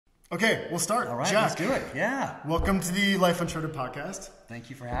Okay, we'll start. All right, Jack, let's do it. Yeah. welcome to the Life Uncharted Podcast. Thank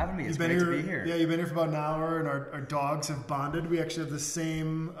you for having me. It's You've been great here, to be here. Yeah, you've been here for about an hour, and our dogs have bonded. We actually have the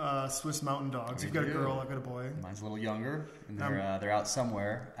same Swiss mountain dogs. You've got a girl, I've got a boy. Mine's a little younger, and they're out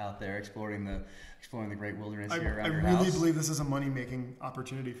somewhere out there exploring the great wilderness here around your house. I really believe this is a money-making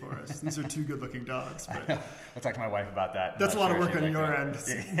opportunity for us. These are two good-looking dogs. But I'll talk to my wife about that. That's a lot of work on your end.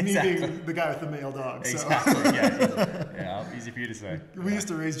 Yeah, me being the guy with the male dog. So. Exactly. Yeah, easy for you to say. We used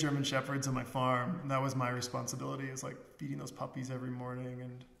to raise German Shepherds on my farm, and that was my responsibility. Is like feeding those puppies every morning,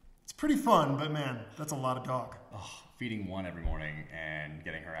 and it's pretty fun. But man, that's a lot of dog. Oh, feeding one every morning and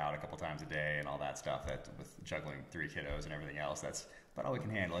getting her out a couple times a day and all that stuff. That with juggling 3 kiddos and everything else, that's about all we can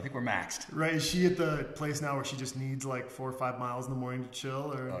handle. I think we're maxed. Right? Is she at the place now where she just needs like 4 or 5 miles in the morning to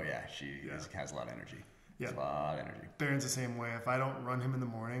chill? Or? Oh yeah, she has a lot of energy. Yeah, a lot of energy. Baron's the same way. If I don't run him in the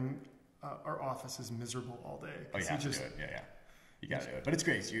morning, our office is miserable all day. Oh, you have to do it. Yeah. You got to do it. But it's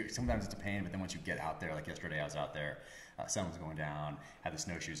great. Sometimes it's a pain, but then once you get out there, like yesterday I was out there, sun was going down, had the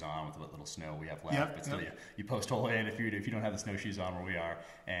snowshoes on with what little snow we have left, but still you post hole in if you don't have the snowshoes on where we are,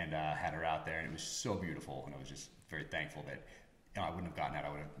 and had her out there, and it was so beautiful, and I was just very thankful that I wouldn't have gotten out. I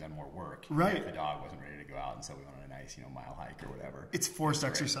would have done more work if the dog wasn't ready to go out, and so we went on a nice mile hike or whatever. It's forced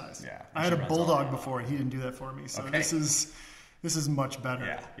exercise. Yeah. I had a bulldog before, and he didn't do that for me, so okay. This is much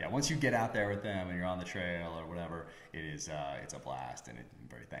better. Yeah. Once you get out there with them and you're on the trail or whatever, it's a blast, and I'm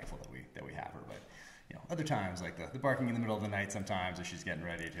very thankful that we have her. But other times, like the barking in the middle of the night, sometimes if she's getting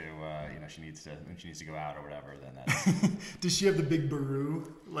ready to, she needs to go out or whatever, then that's. Does she have the big baroo?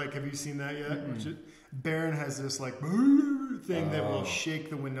 Like, have you seen that yet? Mm-hmm. Baron has this like thing that will shake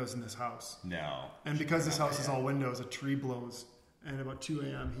the windows in this house. No. And because this house is all windows, a tree blows, and about 2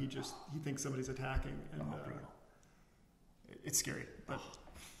 a.m. he thinks somebody's attacking, and it's scary, but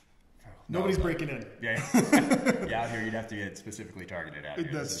nobody's breaking in. Yeah, out here you'd have to get specifically targeted out here.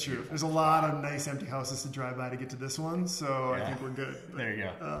 That's true. There's a lot of nice empty houses to drive by to get to this one, so I think we're good. But, there you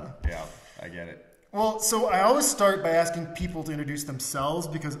go. Yeah, I get it. Well, so I always start by asking people to introduce themselves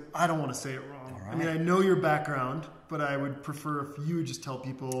because I don't want to say it wrong. All right. I mean, I know your background, but I would prefer if you would just tell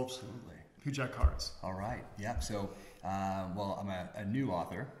people who Jack Carr is. All right. Yeah. So, I'm a new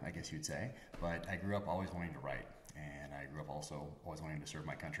author, I guess you'd say, but I grew up always wanting to write. And I grew up also always wanting to serve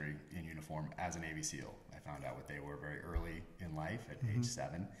my country in uniform as a Navy SEAL. I found out what they were very early in life at age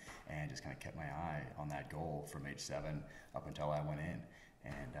 7, and just kind of kept my eye on that goal from age 7 up until I went in.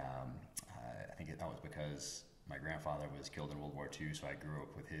 And I think that was because my grandfather was killed in World War II, so I grew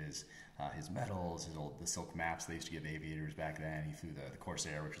up with his medals, the silk maps they used to give aviators back then. He flew the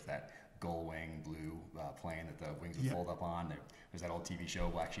Corsair, which was that gull-wing blue plane that the wings would fold up on. There was that old TV show,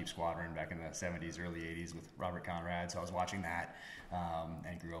 Black Sheep Squadron, back in the 70s, early 80s with Robert Conrad. So I was watching that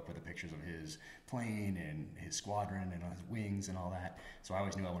and grew up with the pictures of his plane and his squadron and his wings and all that. So I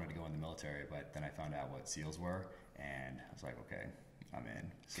always knew I wanted to go in the military, but then I found out what SEALs were, and I was like, okay, I'm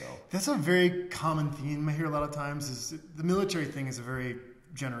in. So that's a very common theme I hear a lot of times is the military thing is a very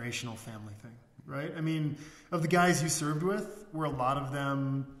generational family thing, right? I mean, of the guys you served with, were a lot of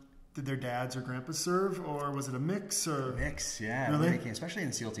them... Did their dads or grandpas serve, or was it a mix? Or mix, yeah, really? Especially in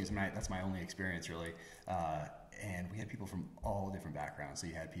the SEAL teams. that's my only experience really. And we had people from all different backgrounds. So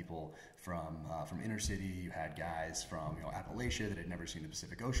you had people from inner city. You had guys from Appalachia that had never seen the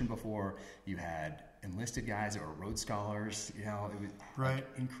Pacific Ocean before. You had enlisted guys that were Rhodes Scholars. It was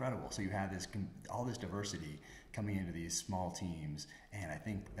incredible. So you had all this diversity coming into these small teams, and I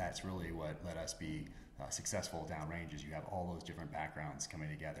think that's really what let us be successful downrange. Is you have all those different backgrounds coming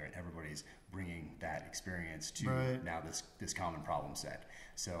together, and everybody's bringing that experience to now this common problem set.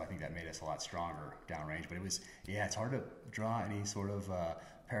 So I think that made us a lot stronger downrange. But it's hard to draw any sort of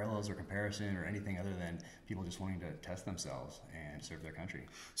parallels or comparison or anything other than people just wanting to test themselves and serve their country.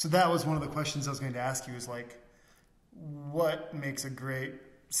 So that was one of the questions I was going to ask you, is like, what makes a great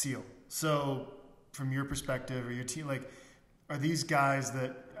SEAL? So from your perspective or your team, like, are these guys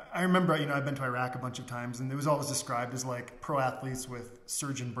that... I remember, I've been to Iraq a bunch of times, and it was always described as like pro athletes with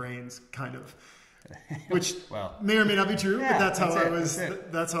surgeon brains, kind of, which may or may not be true, but that's how like it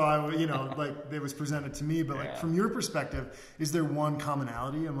was presented to me. But like from your perspective, is there one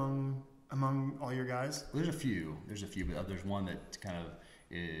commonality among all your guys? Well, there's a few, but there's one that kind of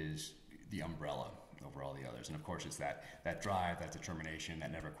is the umbrella over all the others. And of course it's that drive, that determination,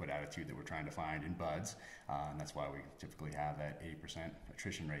 that never quit attitude that we're trying to find in buds. And that's why we typically have that 80%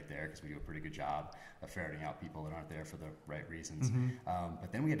 attrition rate there, because we do a pretty good job of ferreting out people that aren't there for the right reasons.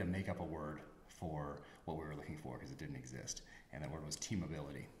 But then we had to make up a word for what we were looking for, because it didn't exist. And that word was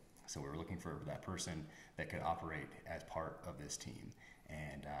teamability. So we were looking for that person that could operate as part of this team.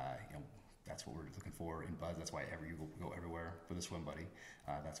 And That's what we're looking for in BUDS. That's why you go everywhere with a swim buddy.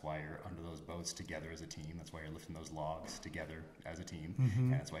 That's why you're under those boats together as a team. That's why you're lifting those logs together as a team.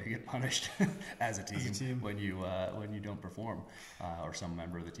 And that's why you get punished as a team, when you don't perform, or some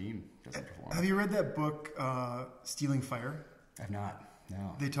member of the team doesn't perform. Have you read that book, Stealing Fire? I've not.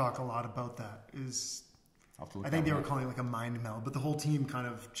 No. They talk a lot about that. I think they were calling it like a mind meld, but the whole team kind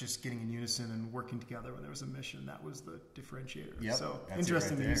of just getting in unison and working together when there was a mission. That was the differentiator. Yep, so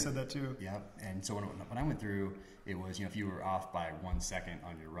interesting that you said that too. Yep. And so when I went through, it was, if you were off by 1 second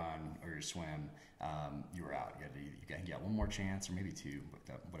on your run or your swim, you were out. You got one more chance, or maybe two,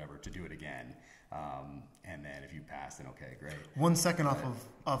 whatever, to do it again. And then if you passed, then okay, great. 1 second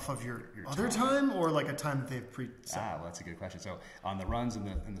off of your other time, or like a time that they've pre-set? Well, that's a good question. So on the runs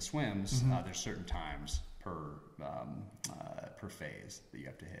and the swims, there's certain times per phase that you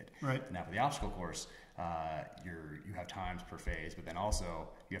have to hit. Right. Now for the obstacle course, you have times per phase, but then also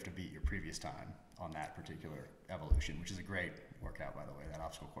you have to beat your previous time on that particular evolution, which is a great workout, by the way. That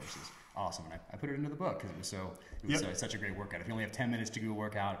obstacle course is awesome, and I put it into the book because it was such a great workout. If you only have 10 minutes to do a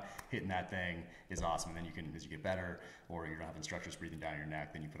workout, hitting that thing is awesome. And then you can, as you get better, or you don't have instructors breathing down your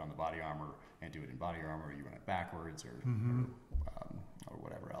neck, then you put on the body armor and do it in body armor, or you run it backwards, or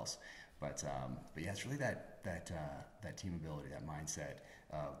whatever else. But yeah, it's really that team ability, that mindset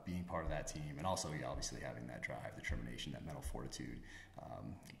of being part of that team, and also obviously having that drive, determination, that mental fortitude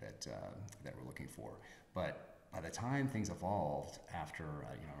that we're looking for. But by the time things evolved after,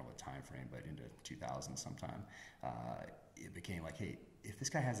 I don't know what time frame, but into 2000 sometime, it became like, hey, if this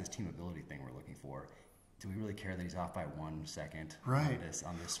guy has this team ability thing we're looking for, do we really care that he's off by 1 second on this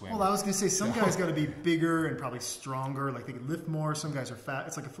swim? Well, I was going to say, some guys got to be bigger and probably stronger. Like, they can lift more. Some guys are fat.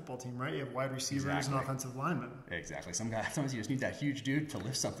 It's like a football team, right? You have wide receivers and offensive linemen. Exactly. Sometimes you just need that huge dude to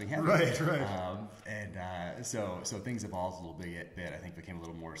lift something heavy. Right. So things evolved a little bit. I think became a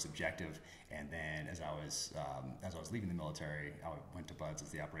little more subjective. And then as I was leaving the military, I went to BUDS as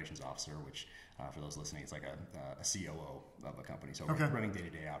the operations officer, which for those listening, it's like a COO of a company. So we're running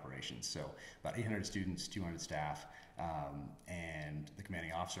day-to-day operations. So about 800 students, 200 staff, and the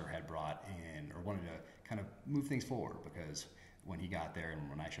commanding officer had brought in, or wanted to kind of move things forward, because when he got there and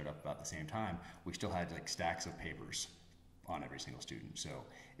when I showed up about the same time, we still had like stacks of papers on every single student. So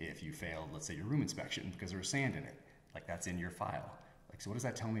if you failed, let's say, your room inspection because there was sand in it, like that's in your file. Like, so what does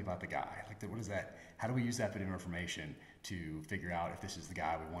that tell me about the guy? Like, what is that? How do we use that bit of information to figure out if this is the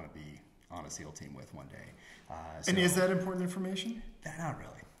guy we want to be on a SEAL team with one day? And is that important information? Not really.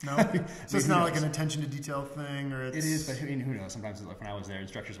 No? So it's not like an attention to detail thing, or it's... It is, but who knows? Sometimes, like when I was there,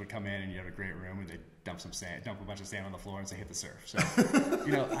 instructors would come in and you have a great room and they'd dump a bunch of sand on the floor and say, hit the surf. So, I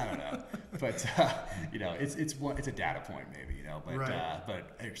don't know. But, it's a data point maybe,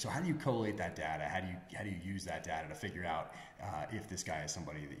 but so how do you collate that data? How do you use that data to figure out if this guy is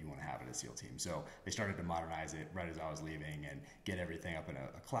somebody that you want to have at a SEAL team? So they started to modernize it right as I was leaving and get everything up in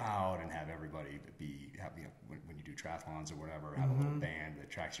a cloud and have everybody when you do triathlons or whatever, have a little band that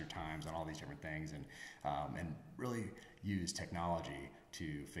tracks your times on all these different things, and really use technology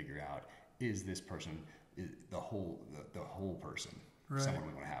to figure out, is this person the whole person, someone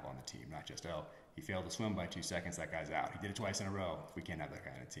we want to have on the team, not just, he failed to swim by 2 seconds, that guy's out. He did it twice in a row. We can't have that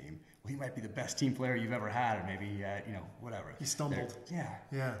kind of team. Well, he might be the best team player you've ever had, or maybe, whatever. He stumbled.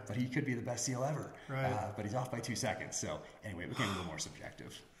 Yeah. But he could be the best SEAL ever. Right. But he's off by 2 seconds. So anyway, it became a little more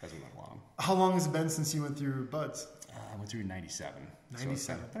subjective as we went along. How long has it been since you went through BUDS? I went through 97. 97.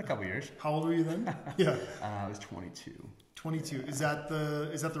 So it's been a couple years. How old were you then? Yeah. I was 22. 22. Is that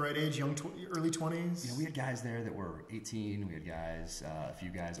the right age? Early 20s? We had guys there that were 18. We had guys, a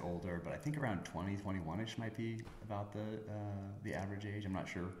few guys older, but I think around 20, 21-ish might be about the average age. I'm not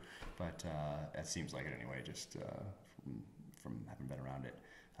sure, but that seems like it anyway, just from having been around it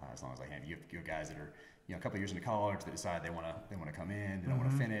as long as I can. You have guys that are a couple of years into college that decide they want to come in, they don't want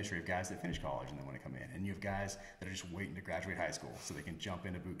to finish, or you have guys that finish college and they want to come in, and you have guys that are just waiting to graduate high school so they can jump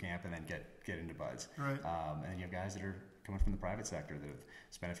into boot camp and then get into BUDS. Right. And then you have guys that are coming from the private sector that have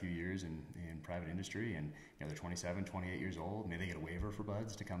spent a few years in private industry, and they're 27, 28 years old. Maybe they get a waiver for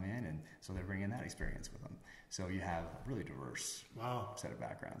BUDS to come in, and so they're bringing that experience with them. So you have a really diverse set of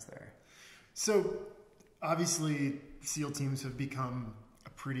backgrounds there. So obviously SEAL teams have become a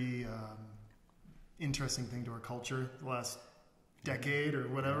pretty interesting thing to our culture the last decade or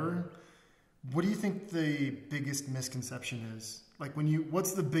whatever. What do you think the biggest misconception is? Like,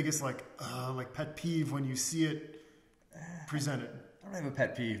 what's the biggest pet peeve when you see it presented? I don't have a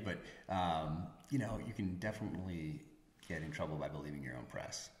pet peeve, but you can definitely get in trouble by believing your own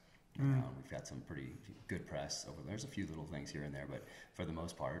press. We've got some pretty good press over there. There's a few little things here and there, but for the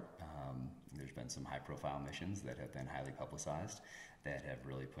most part, there's been some high-profile missions that have been highly publicized that have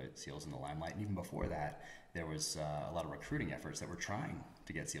really put SEALs in the limelight. And even before that, there was a lot of recruiting efforts that were trying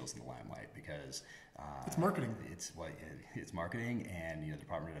to get SEALs in the limelight because it's marketing. It's marketing, and the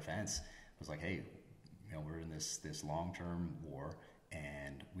Department of Defense was like, hey, we're in this long-term war,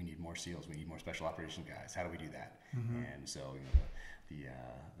 and we need more SEALs. We need more special operations guys. How do we do that? And so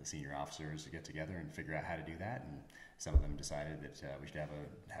the senior officers get together and figure out how to do that, and some of them decided that we should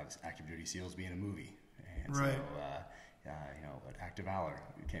have active duty SEALs be in a movie, and right. so Act of Valor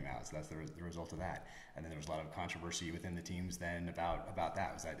came out, so that's the result of that. And then there was a lot of controversy within the teams then about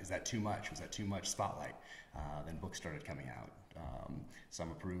that. Is that too much? Was that too much spotlight? Then books started coming out.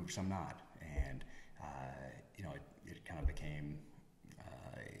 Some approved, some not, and it kind of became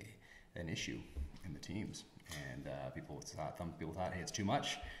an issue in the teams. And some people thought, hey, it's too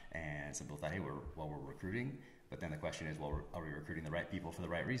much, and some people thought, hey, we're recruiting. But then the question is, well, are we recruiting the right people for the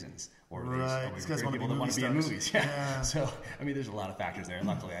right reasons? Or are we recruiting people that want to be in movies? Yeah. So, there's a lot of factors there. And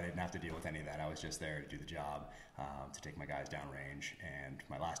luckily, I didn't have to deal with any of that. I was just there to do the job, to take my guys downrange. And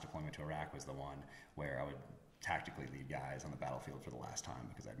my last deployment to Iraq was the one where I would tactically lead guys on the battlefield for the last time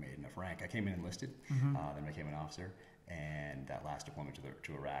because I'd made enough rank. I came in enlisted, then I became an officer. And that last deployment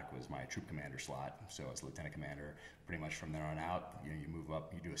to Iraq was my troop commander slot. So as lieutenant commander, pretty much from there on out, you move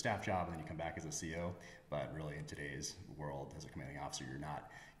up, you do a staff job, and then you come back as a CO. But really, in today's world, as a commanding officer, you're not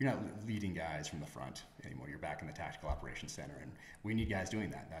leading guys from the front anymore. You're back in the tactical operations center, and we need guys doing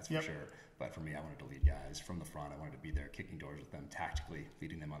that. That's for sure. But for me, I wanted to lead guys from the front. I wanted to be there, kicking doors with them, tactically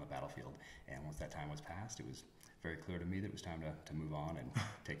leading them on the battlefield. And once that time was passed, it was very clear to me that it was time to move on and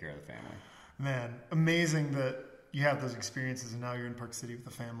take care of the family. Man, amazing that you have those experiences, and now you're in Park City with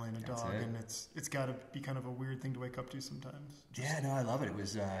a family and a dog, and it's got to be kind of a weird thing to wake up to sometimes. Yeah, no, I love it. It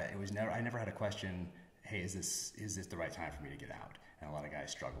was I never had a question. Hey, is this the right time for me to get out? And a lot of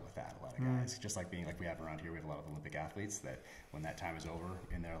guys struggle with that. A lot of guys, just like we have around here, we have a lot of Olympic athletes that when that time is over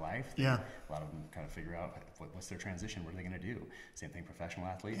in their life, a lot of them kind of figure out what's their transition. What are they going to do? Same thing, professional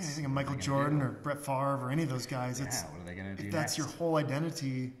athletes. Yeah, I think of Michael Jordan or Brett Favre or any of those guys. Yeah, what are they going to do? If that's your whole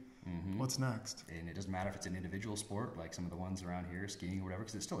identity. What's next? And it doesn't matter if it's an individual sport like some of the ones around here, skiing or whatever,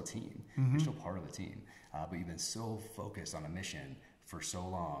 because it's still a team. You're still part of the team. But you've been so focused on a mission for so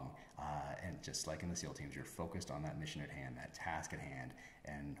long, and just like in the SEAL teams, you're focused on that mission at hand, that task at hand.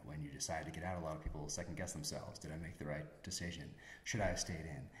 And when you decide to get out, a lot of people second guess themselves. Did I make the right decision? Should I have stayed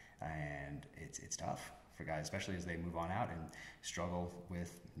in? And it's tough for guys, especially as they move on out and struggle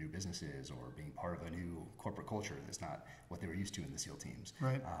with new businesses or being part of a new corporate culture that's not what they were used to in the SEAL teams.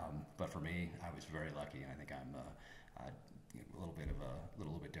 Right. But for me, I was very lucky, and I think I'm a little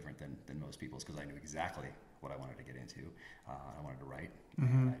bit different than most people's because I knew exactly what I wanted to get into. I wanted to write,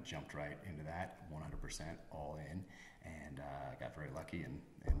 and I jumped right into that 100% all in, and got very lucky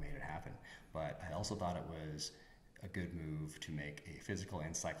and made it happen. But I also thought it was a good move to make a physical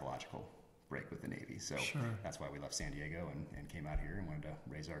and psychological break with the Navy. So that's why we left San Diego and came out here and wanted to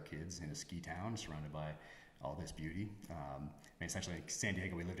raise our kids in a ski town surrounded by all this beauty. Essentially, San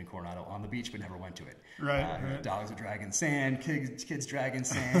Diego, we lived in Coronado on the beach, but never went to it. Right. Dogs are dragging sand, kids dragging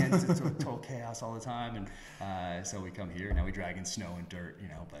sand. It's total chaos all the time. And so we come here. Now we drag in snow and dirt,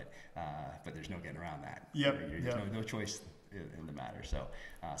 but there's no getting around that. There's no choice in the matter. So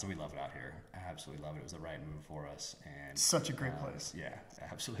we love it out here. I absolutely love it. It was the right move for us. And such a great place. Yeah,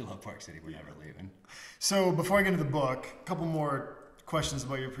 I absolutely love Park City. We're never leaving. So before I get into the book, a couple more questions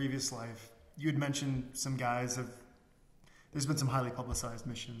about your previous life. You had mentioned some guys there's been some highly publicized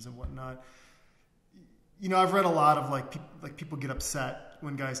missions and whatnot. I've read a lot of like people get upset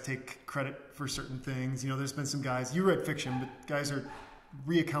when guys take credit for certain things. There's been some guys, you read fiction, but guys are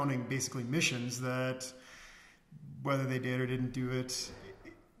reaccounting basically missions that whether they did or didn't do it.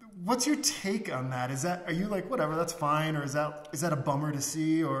 What's your take on that? Are you like, whatever, that's fine, or is that a bummer to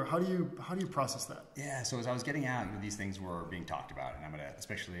see, or how do you process that? Yeah, so as I was getting out, these things were being talked about, and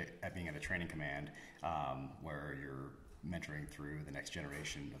especially at being at a training command, where you're mentoring through the next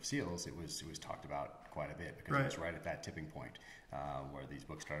generation of SEALs, it was talked about quite a bit because it was right at that tipping point where these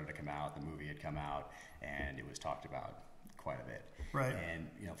books started to come out, the movie had come out, and it was talked about quite a bit. Right. And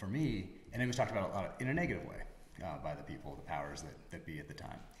for me, and it was talked about a lot in a negative way by the people, the powers that be at the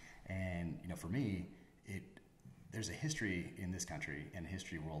time. And for me, there's a history in this country and a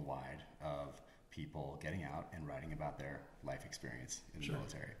history worldwide of people getting out and writing about their life experience in the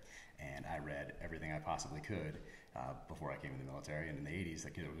military. And I read everything I possibly could before I came in the military. And in the 80s,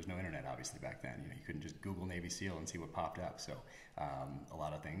 there was no internet, obviously, back then. You couldn't just Google Navy SEAL and see what popped up. So a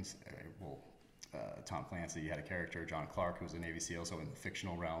lot of things Tom Clancy had a character, John Clark, who was a Navy SEAL, so in the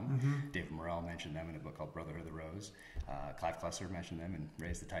fictional realm. David Morrell mentioned them in a book called Brotherhood of the Rose. Clive Clusser mentioned them in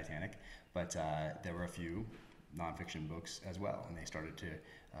Raise the Titanic. But there were a few nonfiction books as well, and they started to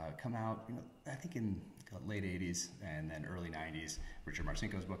come out, I think in late 80s and then early 90s. Richard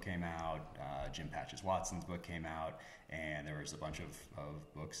Marcinko's book came out, Jim Patches Watson's book came out, and there was a bunch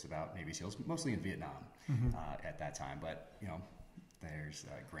of books about Navy SEALs, mostly in Vietnam at that time. But, there's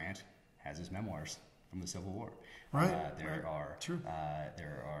Grant has his memoirs from the Civil War. Right. There True.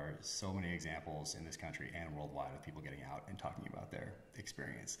 are so many examples in this country and worldwide of people getting out and talking about their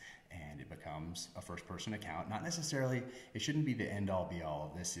experience, and it becomes a first-person account. Not necessarily, it shouldn't be the end-all,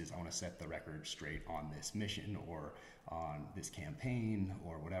 be-all. This is, I want to set the record straight on this mission or on this campaign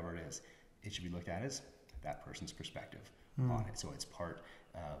or whatever it is. It should be looked at as that person's perspective on it. So it's part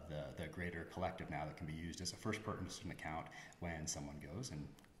of the greater collective now that can be used as a first-person account when someone goes and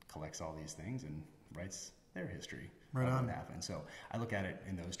collects all these things and writes their history of what happened. So I look at it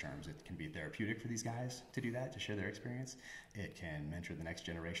in those terms. It can be therapeutic for these guys to do that, to share their experience. It can mentor the next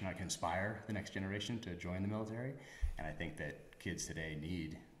generation. I can inspire the next generation to join the military. And I think that kids today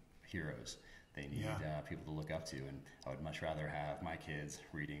need heroes. They need people to look up to, and I would much rather have my kids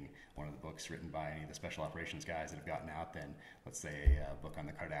reading one of the books written by any of the special operations guys that have gotten out than, let's say, a book on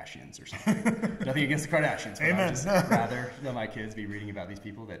the Kardashians or something. Nothing against the Kardashians, but I'd just rather that my kids be reading about these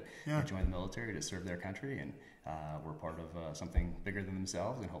people that join the military to serve their country and were part of something bigger than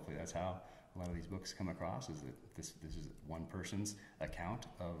themselves, and hopefully that's how a lot of these books come across, is that this is one person's account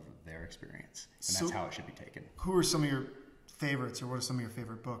of their experience, and that's how it should be taken. Who are some of your favorites, or what are some of your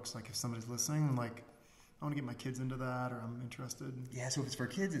favorite books? Like if somebody's listening and like, I want to get my kids into that, or I'm interested. Yeah, so if it's for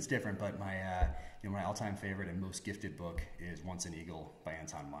kids, it's different. But my my all-time favorite and most gifted book is Once an Eagle by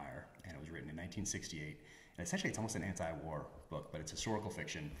Anton Meyer, and it was written in 1968. And essentially, it's almost an anti-war book, but it's historical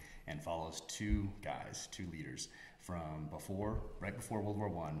fiction and follows two leaders from right before World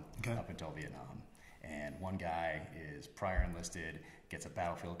War I up until Vietnam. And one guy is prior enlisted, gets a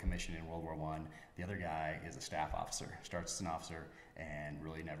battlefield commission in World War I. The other guy is a staff officer, starts as an officer, and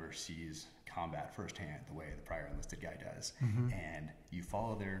really never sees combat firsthand the way the prior enlisted guy does. And you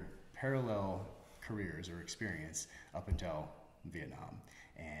follow their parallel careers or experience up until Vietnam.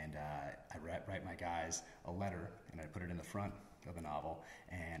 And I write my guys a letter, and I put it in the front of the novel,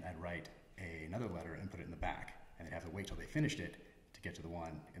 and I'd write another letter and put it in the back. And they'd have to wait till they finished it to get to the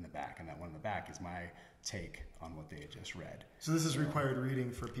one in the back, and that one in the back is my take on what they had just read. So this is required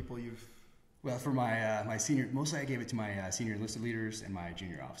reading for people you've... Well, for my senior, mostly I gave it to my senior enlisted leaders and my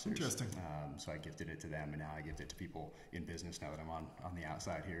junior officers. Interesting. So I gifted it to them, and now I gift it to people in business now that I'm on the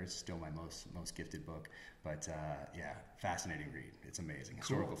outside here. It's still my most gifted book, but fascinating read. It's amazing.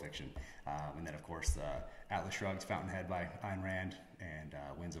 Historical fiction. And then, of course, Atlas Shrugged, Fountainhead by Ayn Rand, and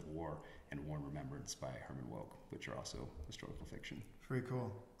Winds of War and War and Remembrance by Herman Wouk, which are also historical fiction. Very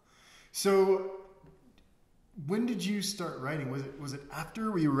cool. So when did you start writing? Was it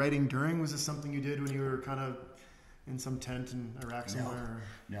after? Were you writing during? Was this something you did when you were kind of in some tent in Iraq somewhere?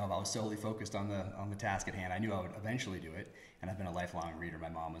 No, I was solely focused on the task at hand. I knew I would eventually do it, and I've been a lifelong reader. My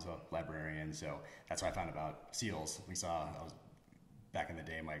mom was a librarian, so that's how I found about SEALs. Back in the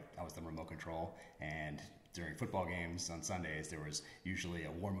day, I was the remote control, and during football games on Sundays, there was usually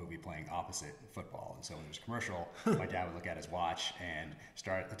a war movie playing opposite football. And so when there was a commercial, my dad would look at his watch and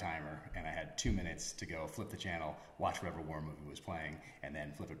start the timer, and I had 2 minutes to go flip the channel, watch whatever war movie was playing, and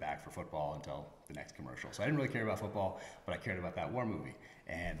then flip it back for football until the next commercial. So I didn't really care about football, but I cared about that war movie.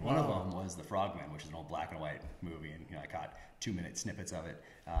 And one of them was The Frogmen, which is an old black and white movie, and I caught 2-minute snippets of it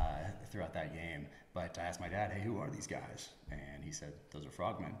throughout that game. But I asked my dad, hey, who are these guys? And he said, those are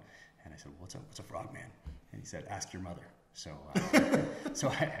frogmen. And I said, what's a frogman? And he said, ask your mother. So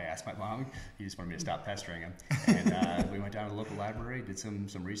I asked my mom. He just wanted me to stop pestering him. And we went down to the local library, did some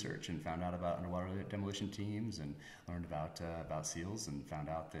research, and found out about underwater demolition teams, and learned about SEALs, and found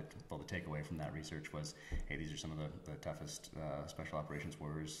out that, well, the takeaway from that research was, hey, these are some of the toughest special operations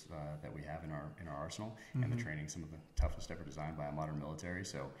warriors that we have in our arsenal, and the training some of the toughest ever designed by a modern military.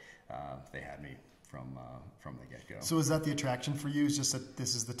 So they had me from the get-go. So is that the attraction for you? Is just that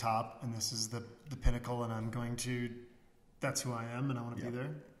this is the top and this is the pinnacle, and I'm going to, that's who I am, and I want to be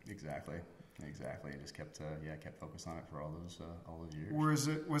there? Exactly. I just kept focused on it for all those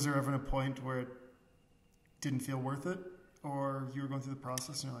years. Was there ever a point where it didn't feel worth it, or you were going through the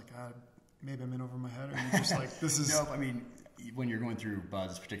process and you're like, maybe I'm in over my head, or you're just like, this is... No, I mean, when you're going through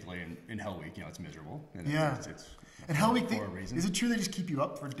buzz, particularly in Hell Week, it's miserable. And And Hell Week, for a reason. Is it true they just keep you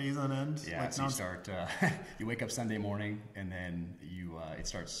up for days on end? Yeah, so you start, you wake up Sunday morning, and then it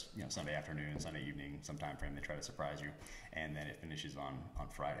starts, Sunday afternoon, Sunday evening, some time frame. They try to surprise you, and then it finishes on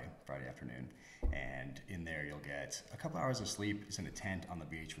Friday afternoon. And in there, you'll get a couple hours of sleep. It's in a tent on the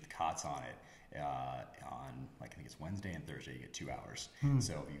beach with cots on it. On I think it's Wednesday and Thursday, you get 2 hours.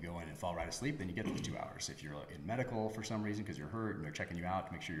 So if you go in and fall right asleep, then you get those 2 hours. If you're in medical for some reason because you're hurt and they're checking you out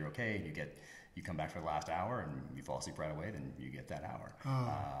to make sure you're okay, and you come back for the last hour and you fall asleep right away, then you get that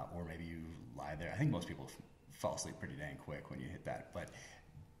hour. Or maybe you lie there. I think most people fall asleep pretty dang quick when you hit that. But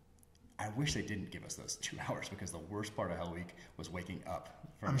I wish they didn't give us those 2 hours, because the worst part of Hell Week was waking up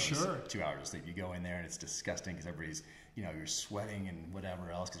from those 2 hours of sleep. You go in there and it's disgusting because everybody's, you're sweating and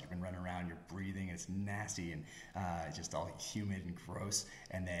whatever else because you've been running around, you're breathing, and it's nasty and just all humid and gross.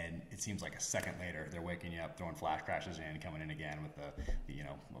 And then it seems like a second later, they're waking you up, throwing flash crashes in, coming in again with the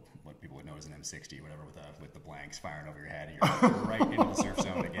what people would know as an M60 or whatever, with the blanks firing over your head, and you're right into the surf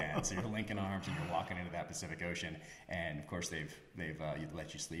zone again. So you're linking arms and you're walking into that Pacific Ocean. And of course they've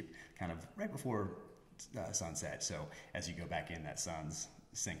let you sleep kind of right before sunset. So as you go back in, that sun's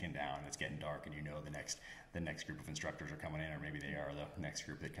sinking down, it's getting dark, and the next group of instructors are coming in, or maybe they are the next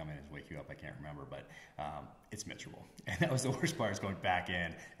group that come in and wake you up. I can't remember, but it's miserable. And that was the worst part, is going back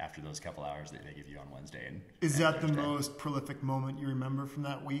in after those couple hours that they give you on Wednesday. And is that the most prolific moment you remember from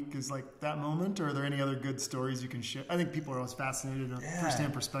that week? Is like that moment, or are there any other good stories you can share? I think people are always fascinated in a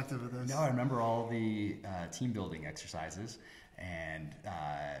first-hand perspective of this. No, I remember all the team building exercises. And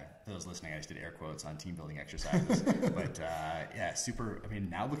those listening, I just did air quotes on team building exercises. But super. I mean,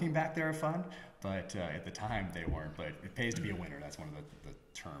 now looking back, they were fun, but at the time they weren't. But it pays to be a winner. That's one of the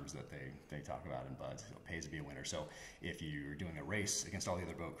terms that they talk about in BUD/S. So it pays to be a winner. So if you're doing a race against all the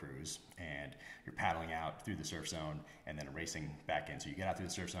other boat crews and you're paddling out through the surf zone and then racing back in, so you get out through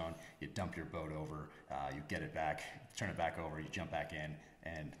the surf zone, you dump your boat over, you get it back, turn it back over, you jump back in,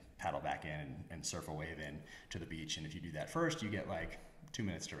 and paddle back in and surf a wave in to the beach. And if you do that first, you get like 2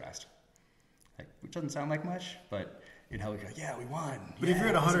 minutes to rest, which doesn't sound like much, but in Hell Week, we won. But if you're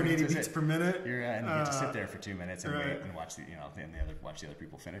at 180 beats per minute, you get to sit there for 2 minutes and wait and watch watch the other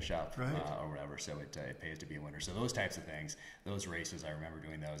people finish up or whatever. So it pays to be a winner. So those types of things, those races, I remember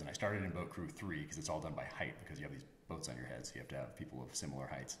doing those. And I started in Boat Crew 3 because it's all done by height, because you have these boats on your head, so you have to have people of similar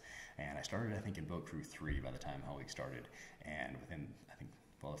heights. And I started, I think, in Boat Crew 3 by the time Hell Week started. And within,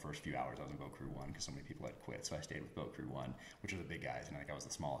 the first few hours I was in Boat Crew 1 because so many people had quit. So I stayed with Boat Crew 1, which are the big guys, and I think I was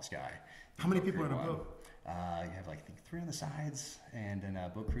the smallest guy. How many people are in a boat? You have I think 3 on the sides, and then a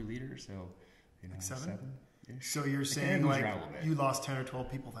Boat Crew leader, so like 7? So you're saying you lost 10 or 12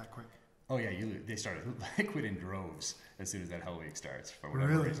 people that quick? Oh yeah, they started quit in droves as soon as that Hell Week starts for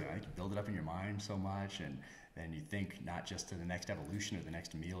whatever reason. I think you build it up in your mind so much, and then you think not just to the next evolution or the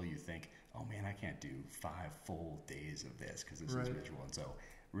next meal. You think, oh man, I can't do 5 full days of this because this is miserable. And so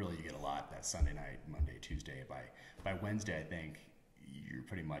really you get a lot that Sunday night, Monday, Tuesday. By Wednesday, I think you're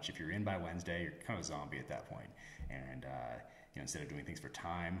pretty much, if you're in by Wednesday, you're kind of a zombie at that point. And instead of doing things for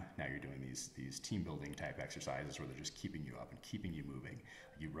time, now you're doing these team building type exercises where they're just keeping you up and keeping you moving.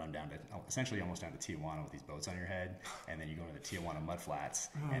 You run down to essentially almost down to Tijuana with these boats on your head, and then you go to the Tijuana mud flats,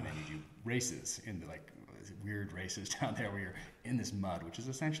 and then you do races into weird races down there where you're in this mud, which is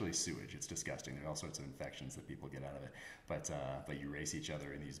essentially sewage. It's disgusting. There's all sorts of infections that people get out of it. But you race each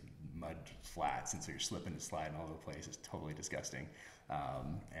other in these mud flats, and so you're slipping and sliding all over the place. It's totally disgusting.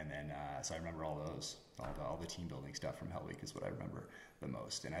 So I remember all those, all the team building stuff from Hell Week is what I remember the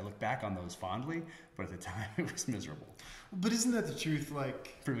most. And I look back on those fondly, but at the time it was miserable. But isn't that the truth?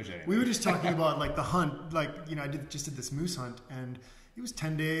 Pretty much anything. We were just talking about the hunt. I just did this moose hunt, and it was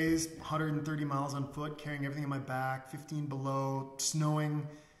 10 days, 130 miles on foot, carrying everything in my back, 15 below, snowing.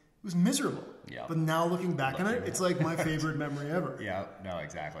 It was miserable. Yeah. But now looking back on it, it's like my favorite memory ever. Yeah, no,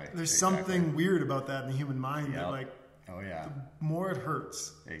 exactly. There's something weird about that in the human mind that the more it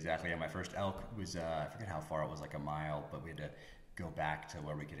hurts. Exactly. Yeah, my first elk was, I forget how far it was, like a mile, but we had to go back to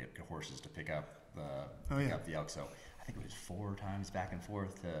where we could get horses to pick up the elk. So I think it was 4 times back and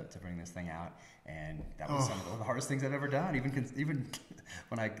forth to bring this thing out, and that was some of the hardest things I've ever done. Even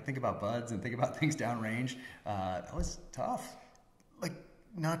when I think about buds and think about things downrange, that was tough.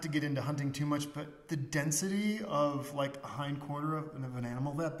 Not to get into hunting too much, but the density of a hindquarter of an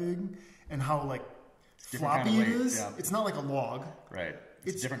animal that big, and how floppy it is. Yeah. It's not like a log, right?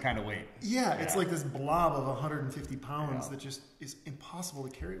 It's a different kind of weight. Yeah, it's like this blob of 150 pounds that just is impossible to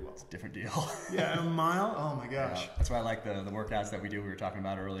carry well. It's a different deal. Yeah, a mile? Oh my gosh. Yeah, that's why I like the workouts that we do. We were talking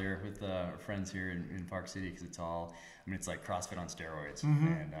about earlier with our friends here in Park City, because it's all, I mean, it's like CrossFit on steroids,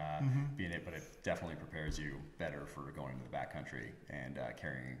 and being it, but it definitely prepares you better for going into the backcountry and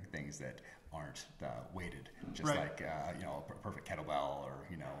carrying things that aren't weighted, just like you know, a perfect kettlebell or,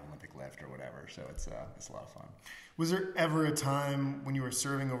 you know, Olympic lift or whatever. So it's a lot of fun. Was there ever a time when you were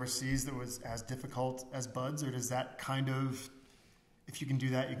serving overseas that was as difficult as BUDS, or does that kind of, if you can do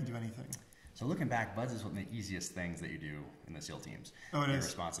that, you can do anything? So looking back, BUDS is one of the easiest things that you do in the SEAL teams. Oh, it Your is.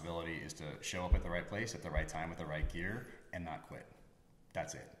 responsibility is to show up at the right place at the right time with the right gear and not quit.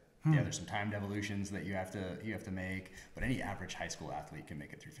 That's it. Yeah, there's some timed evolutions that you have to make, but any average high school athlete can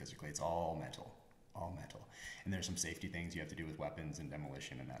make it through physically. It's all mental. And there's some safety things you have to do with weapons and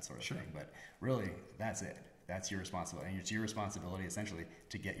demolition and that sort of thing. But really, that's it. That's your responsibility. And it's your responsibility, essentially,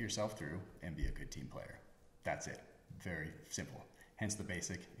 to get yourself through and be a good team player. That's it. Very simple. Hence the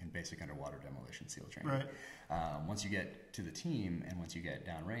basic underwater demolition SEAL training. Right. Once you get to the team and once you get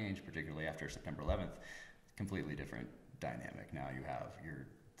downrange, particularly after September 11th, completely different dynamic. Now you have your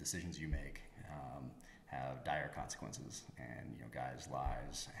decisions you make have dire consequences, and, you know, guys'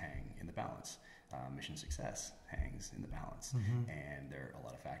 lives hang in the balance. Mission success hangs in the balance, and there are a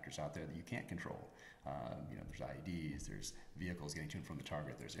lot of factors out there that you can't control. You know, there's IEDs, there's vehicles getting to and from the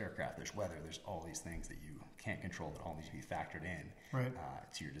target, there's aircraft, there's weather, there's all these things that you can't control that all need to be factored in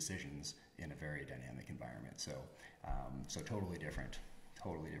to your decisions in a very dynamic environment. So, so totally different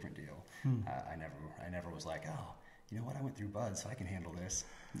deal. I never was like, oh, you know what, I went through BUDS, so I can handle this.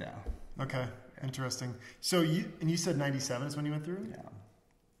 No. Okay, interesting. So you said 97 is when you went through? Yeah.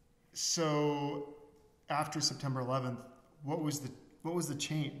 So after September 11th, what was the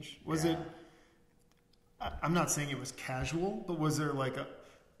change? Was it, I'm not saying it was casual, but was there like a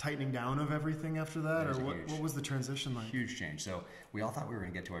tightening down of everything after that? Or what was the transition like? Huge change. So we all thought we were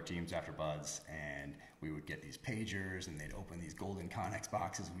going to get to our teams after BUDS, and we would get these pagers, and they'd open these golden Connex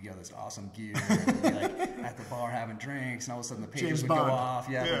boxes, and we got this awesome gear, and we'd be like at the bar having drinks, and all of a sudden the pagers would go off.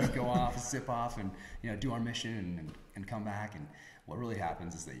 We'd go off and zip off and, you know, do our mission and come back. And what really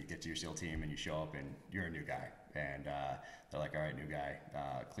happens is that you get to your SEAL team and you show up and you're a new guy. And they're like, all right, new guy,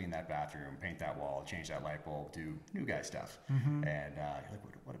 clean that bathroom, paint that wall, change that light bulb, do new guy stuff. And you're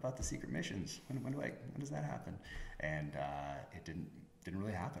like, what about the secret missions? When does that happen? And it didn't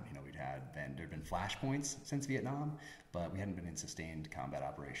really happen. You know, there'd been flashpoints since Vietnam, but we hadn't been in sustained combat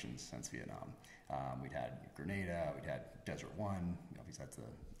operations since Vietnam. We'd had Grenada, we'd had Desert One, obviously that's the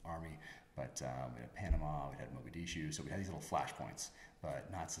Army, but we had Panama, we had Mogadishu, so we had these little flashpoints, but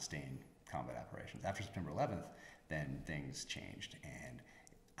not sustained combat operations. After September 11th, then things changed, and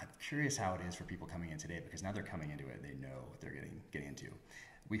I'm curious how it is for people coming in today, because now they're coming into it, they know what they're getting into.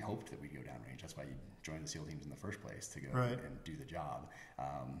 We hoped that we'd go downrange. That's why you joined the SEAL teams in the first place, to go and do the job.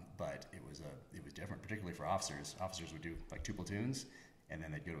 But it was different, particularly for officers. Officers would do like 2 platoons, and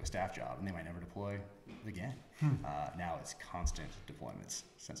then they'd go to a staff job, and they might never deploy again. Now it's constant deployments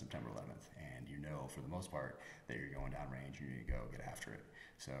since September 11th, and you know for the most part that you're going downrange, you need to go get after it.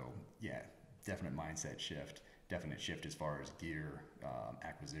 So yeah, definite mindset shift, definite shift as far as gear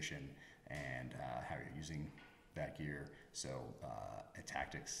acquisition and how you're using that gear. So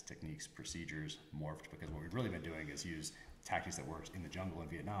tactics, techniques, procedures morphed, because what we've really been doing is use tactics that worked in the jungle in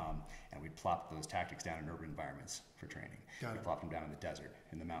Vietnam, and we'd plop those tactics down in urban environments for training. We plopped them down in the desert,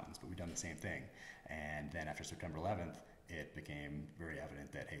 in the mountains, but we've done the same thing. And then after September 11th, it became very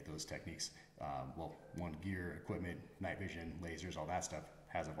evident that, hey, those techniques, gear, equipment, night vision, lasers, all that stuff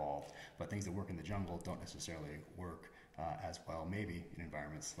has evolved, but things that work in the jungle don't necessarily work as well, maybe in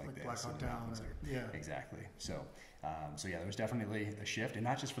environments like this. Black Hawk Down. Exactly. So yeah, there was definitely a shift, and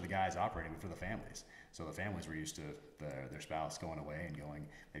not just for the guys operating, but for the families. So the families were used to their spouse going away and going,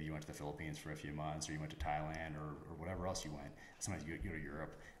 maybe you went to the Philippines for a few months, or you went to Thailand, or whatever else you went. Sometimes you go to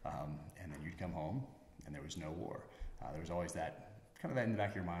Europe, and then you'd come home, and there was no war. There was always that in the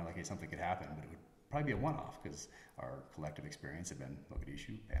back of your mind, like, hey, something could happen, but it would probably be a one-off, because our collective experience had been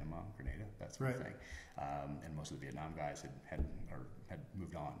Mogadishu, Panama, Grenada, that sort of thing. And most of the Vietnam guys had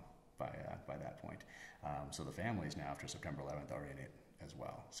moved on by that point. So the families now, after September 11th, are in it as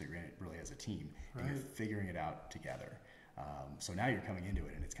well. So you're in it really as a team, and you're figuring it out together. So now you're coming into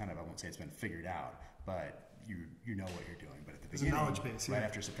it, and it's I won't say it's been figured out, but you know what you're doing. But at the beginning, a knowledge base, right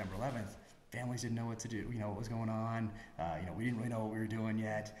after September 11th, families didn't know what to do, what was going on. We didn't really know what we were doing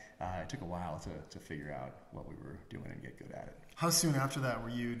yet. It took a while to figure out what we were doing and get good at it. How soon after that were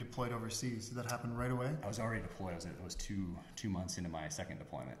you deployed overseas? Did that happen right away? I was already deployed. I was two months into my second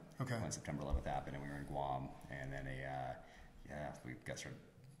deployment when September 11th happened, and we were in Guam. And then yeah, we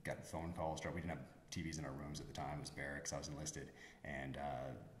got phone calls. We didn't have TVs in our rooms at the time. It was barracks. I was enlisted, and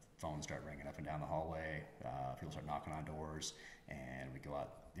phones start ringing up and down the hallway. People start knocking on doors, and we go out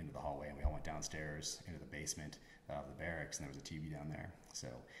into the hallway, and we all went downstairs into the basement of the barracks, and there was a TV down there. So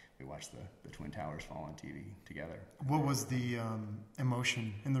we watched the Twin Towers fall on TV together. What was the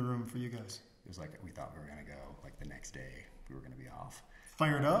emotion in the room for you guys? It was like we thought we were going to go, like the next day we were going to be off.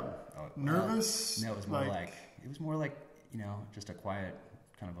 Fired up? Nervous? No, it was more like, just a quiet,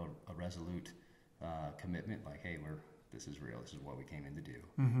 kind of a resolute commitment, like, hey, this is real, this is what we came in to do,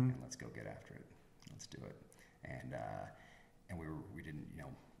 and let's go get after it. Let's do it. And we didn't,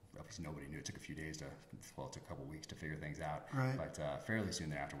 obviously nobody knew. It took a few days it took a couple weeks to figure things out. Right. But fairly soon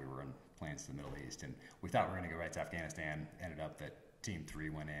thereafter, we were in plans to the Middle East, and we thought we were going to go right to Afghanistan. Ended up that Team 3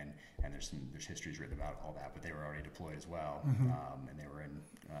 went in, and there's histories written about all that, but they were already deployed as well, and they were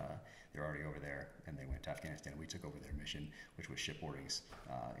already over there, and they went to Afghanistan. We took over their mission, which was shipboardings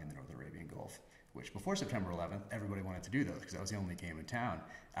in the North Arabian Gulf, which before September 11th, everybody wanted to do those because that was the only game in town.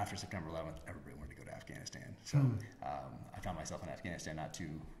 After September 11th, everybody wanted to go to Afghanistan. So I found myself in Afghanistan not too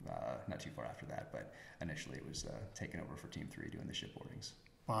far after that, but initially it was taken over for Team 3 doing the shipboardings.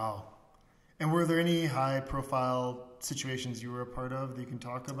 Wow. And were there any high-profile situations you were a part of that you can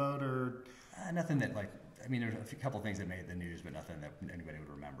talk about, or nothing that there's a couple things that made the news, but nothing that anybody would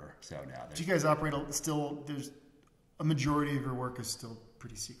remember. So no. Do you guys operate still? There's a majority of your work is still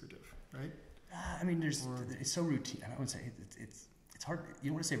pretty secretive, right? It's so routine. I would say it's hard. You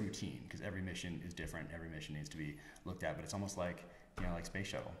don't want to say routine because every mission is different. Every mission needs to be looked at, but it's almost like like space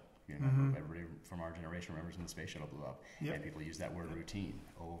shuttle. Everybody from our generation remembers when the space shuttle blew up, and people use that word routine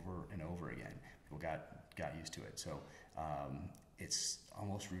over and over again. People got used to it, so it's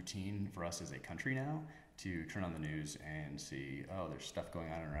almost routine for us as a country now to turn on the news and see, oh, there's stuff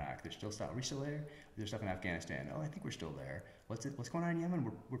going on in Iraq. There's still stuff. Are we still there? There's stuff in Afghanistan. Oh, I think we're still there. What's going on in Yemen?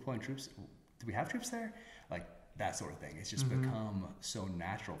 We're pulling troops. Do we have troops there? Like that sort of thing. It's just become so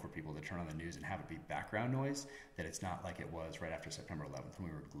natural for people to turn on the news and have it be background noise that it's not like it was right after September 11th when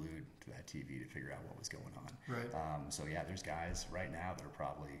we were glued to that TV to figure out what was going on. Right. So yeah, there's guys right now that are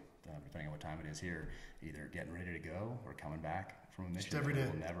probably, depending on what time it is here, either getting ready to go or coming back from a mission that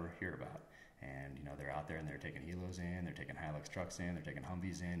we'll never hear about. And they're out there and they're taking helos in, they're taking Hilux trucks in, they're taking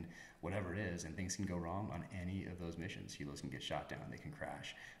Humvees in, whatever it is, and things can go wrong on any of those missions. Helos can get shot down, they can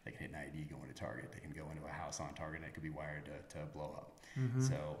crash, they can hit an IED going to target, they can go into a house on target and it could be wired to blow up.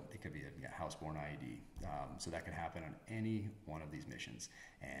 So it could be a house-borne IED. So that could happen on any one of these missions,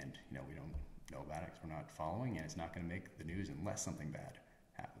 and we don't know about it because we're not following, and it's not going to make the news unless something bad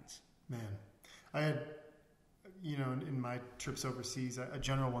happens. Man, I had in my trips overseas, a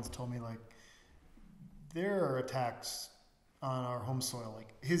general once told me, like, there are attacks on our home soil,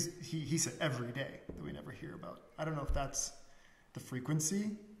 like he said every day, that we never hear about. I don't know if that's the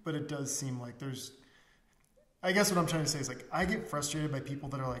frequency, but it does seem like there's, I guess what I'm trying to say is, like, I get frustrated by people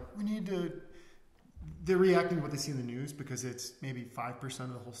that are like, they're reacting to what they see in the news because it's maybe 5%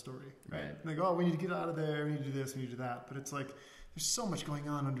 of the whole story, right? And they go, oh, we need to get out of there, we need to do this, we need to do that. But it's like, there's so much going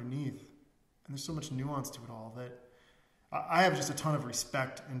on underneath, and there's so much nuance to it all that I have just a ton of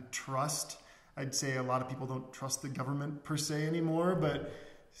respect and trust. I'd say a lot of people don't trust the government per se anymore, but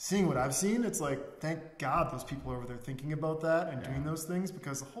seeing what I've seen, it's like, thank God those people are over there thinking about that and doing those things,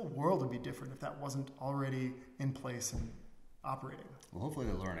 because the whole world would be different if that wasn't already in place and operating. Well, hopefully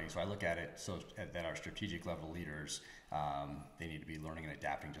they're learning. So I look at it that our strategic level leaders, they need to be learning and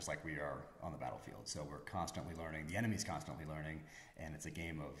adapting just like we are on the battlefield. So we're constantly learning. The enemy's constantly learning, and it's a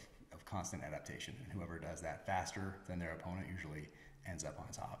game of constant adaptation. And whoever does that faster than their opponent usually ends up on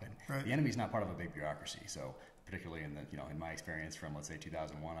top. And the enemy's not part of a big bureaucracy. So particularly in in my experience from, let's say,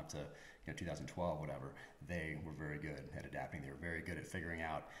 2001 up to 2012, whatever, they were very good at adapting. They were very good at figuring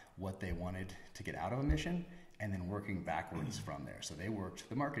out what they wanted to get out of a mission and then working backwards from there. So they worked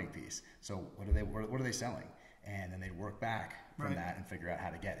the marketing piece. So what are they selling? And then they'd work back from that and figure out how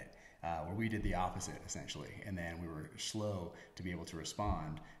to get it. Where we did the opposite, essentially. And then we were slow to be able to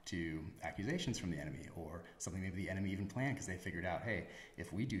respond to accusations from the enemy, or something maybe the enemy even planned, because they figured out, hey,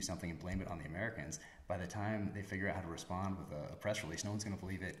 if we do something and blame it on the Americans, by the time they figure out how to respond with a press release, no one's going to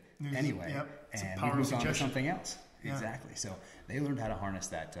believe it anyway. And we moved on to something else. Exactly. So they learned how to harness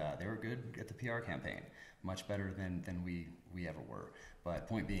that. They were good at the PR campaign, much better than we ever were. But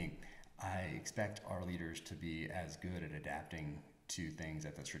point being, I expect our leaders to be as good at adapting to things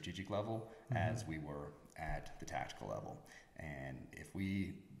at the strategic level as we were at the tactical level. And if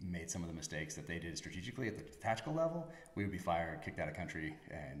we made some of the mistakes that they did strategically at the tactical level, we would be fired, kicked out of country,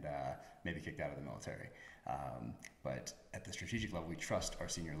 and maybe kicked out of the military. But at the strategic level, we trust our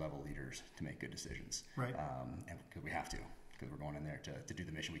senior level leaders to make good decisions. And because we have to, because we're going in there to do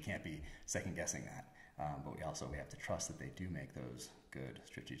the mission. We can't be second guessing that. But we have to trust that they do make those good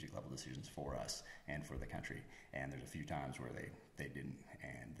strategic level decisions for us and for the country. And there's a few times where they didn't,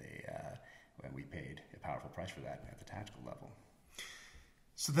 and when we paid a powerful price for that at the tactical level.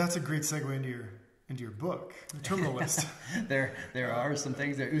 So that's a great segue into your book, The Terminal List. There are some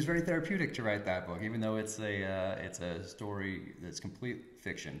things that it was very therapeutic to write that book, even though it's a story that's complete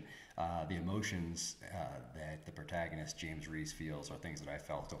fiction. The emotions that the protagonist James Reese feels are things that I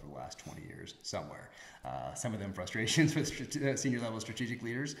felt over the last 20 years somewhere. Some of them frustrations with senior level strategic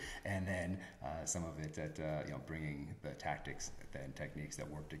leaders, and then some of it at bringing the tactics and techniques that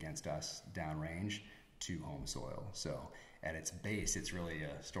worked against us downrange to home soil. So at its base, it's really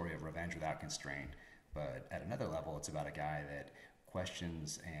a story of revenge without constraint. But at another level, it's about a guy that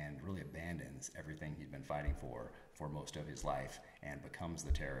questions and really abandons everything he'd been fighting for most of his life, and becomes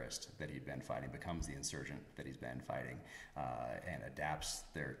the terrorist that he'd been fighting, becomes the insurgent that he's been fighting, and adapts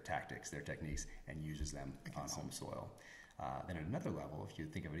their tactics, their techniques, and uses them on home soil. Then at another level, if you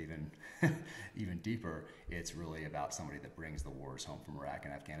think of it even deeper, it's really about somebody that brings the wars home from Iraq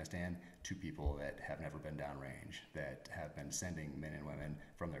and Afghanistan to people that have never been downrange, that have been sending men and women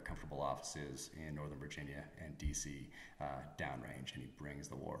from their comfortable offices in Northern Virginia and DC downrange, and he brings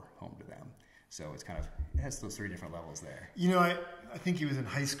the war home to them. So it has those three different levels there. I think he was in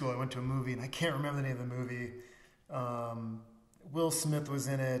high school. I went to a movie, and I can't remember the name of the movie. Will Smith was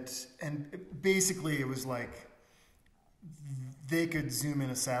in it, and basically it was like they could zoom in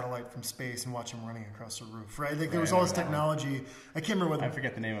a satellite from space and watch him running across a roof, right? Like there was all this technology. I can't remember what I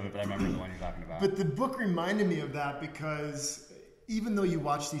forget the name of it, but I remember the one you're talking about. But the book reminded me of that, because even though you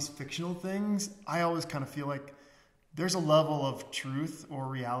watch these fictional things, I always kind of feel like there's a level of truth or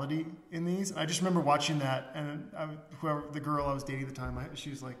reality in these. I just remember watching that, and the girl I was dating at the time, she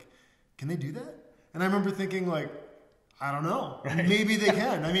was like, "Can they do that?" And I remember thinking, like, I don't know. Right. Maybe they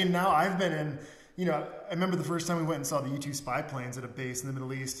can. I mean, now I've been in, I remember the first time we went and saw the U-2 spy planes at a base in the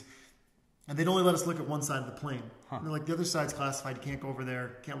Middle East, and they'd only let us look at one side of the plane. And they're like, the other side's classified. You can't go over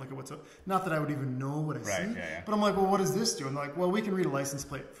there. Can't look at what's up. Not that I would even know what I see. Yeah. But I'm like, well, what does this do? And they're like, well, we can read a license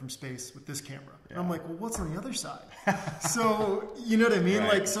plate from space with this camera. Yeah. And I'm like, well, what's on the other side? So, you know what I mean?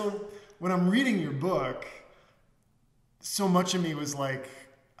 Right. Like, so when I'm reading your book, so much of me was like,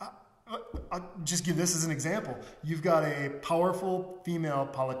 I'll just give this as an example. You've got a powerful female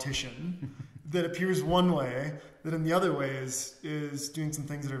politician that appears one way, that in the other way is doing some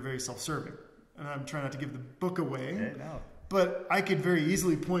things that are very self-serving. And I'm trying not to give the book away. Yeah, no. But I could very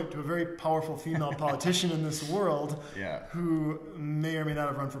easily point to a very powerful female politician in this world who may or may not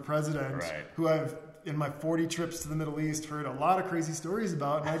have run for president, who I've, in my 40 trips to the Middle East, heard a lot of crazy stories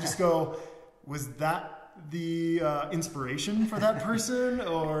about. And I just go, was that the inspiration for that person?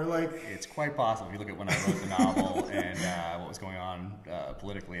 Or like... It's quite possible. If you look at when I wrote the novel and what was going on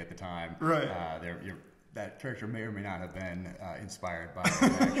politically at the time, that character may or may not have been inspired by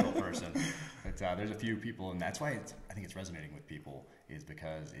an actual person. But there's a few people, and that's why I think it's resonating with people, is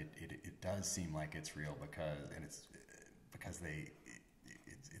because it does seem like it's real, it's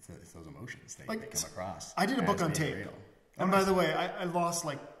those emotions they come across. I did a book on tape, and by the way, I've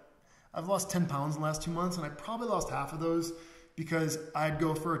lost 10 pounds in the last 2 months, and I probably lost half of those because I'd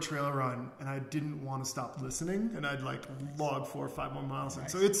go for a trail run and I didn't want to stop listening, and I'd like log 4 or 5 more miles.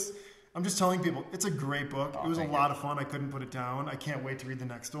 Nice. So I'm just telling people, it's a great book. It was a lot of fun. I couldn't put it down. I can't wait to read the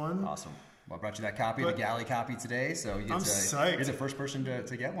next one. Awesome. Well, I brought you that copy, the galley copy today. So I'm psyched. You're the first person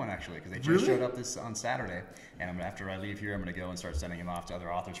to get one, actually, because they just showed up on Saturday. And after I leave here, I'm going to go and start sending them off to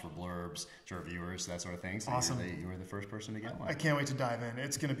other authors for blurbs, to reviewers, that sort of thing. So awesome. You were the first person to get one. I can't wait to dive in.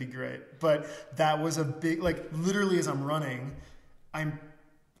 It's going to be great. But that was a big, literally as I'm running,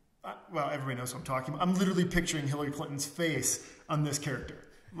 everybody knows what I'm talking about. I'm literally picturing Hillary Clinton's face on this character.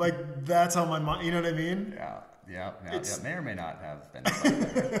 Like, that's how my mind, you know what I mean? Yeah. May or may not have been.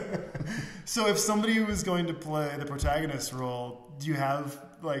 So if somebody was going to play the protagonist role, do you have,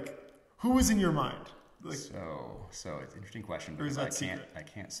 who was in your mind? So it's an interesting question. Or is that I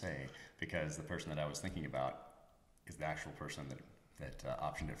can't say, because the person that I was thinking about is the actual person that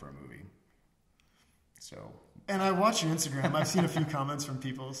optioned it for a movie. So. And I watch your Instagram. I've seen a few comments from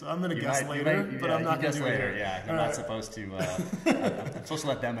people, so I'm going to guess later, but I'm not going to do it here. Yeah, I'm not supposed to. I'm supposed to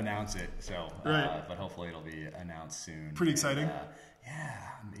let them announce it. So, but hopefully it'll be announced soon. Pretty exciting.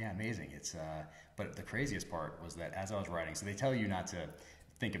 Amazing. It's but the craziest part was that as I was writing, so they tell you not to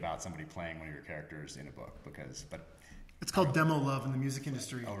think about somebody playing one of your characters in a book it's called demo love in the music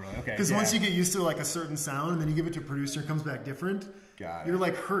industry. Oh, really? Okay. Because once you get used to a certain sound and then you give it to a producer, it comes back different. Got it. You're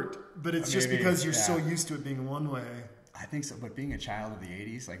hurt, but it's just because you're so used to it being one way. I think so, but being a child of the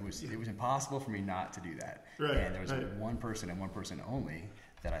 80s, like it was impossible for me not to do that. Right. And there was one person and one person only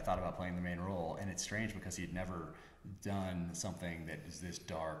that I thought about playing the main role, and it's strange because he'd never done something that is this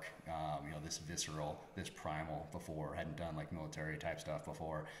dark, this visceral, this primal before. Hadn't done like military type stuff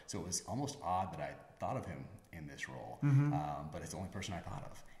before, so it was almost odd that I thought of him in this role. But it's the only person I thought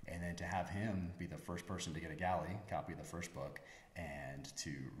of, and then to have him be the first person to get a galley copy of the first book and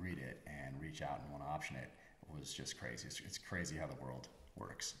to read it and reach out and want to option it was just crazy. It's crazy how the world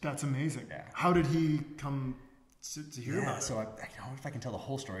works. That's amazing. Yeah. How did he come to hear about it? So I don't know if I can tell the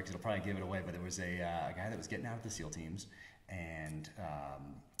whole story because it'll probably give it away, but there was a guy that was getting out of the SEAL teams, and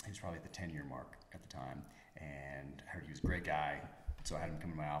he was probably at the 10-year mark at the time, and I heard he was a great guy, so I had him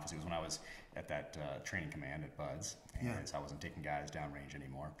come to my office. It was when I was at that training command at Buds, and so I wasn't taking guys downrange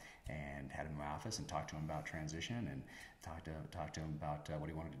anymore, and had him in my office and talked to him about transition and talked to him about what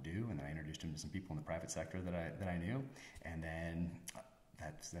he wanted to do, and then I introduced him to some people in the private sector that I knew, and then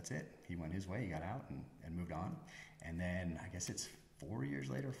that's it. He went his way, he got out and moved on. And then I guess it's 5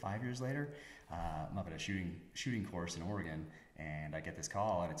 years later, I'm up at a shooting course in Oregon, and I get this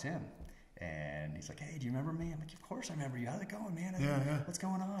call, and it's him. And he's like, "Hey, do you remember me?" I'm like, "Of course I remember you. How's it going, man? What's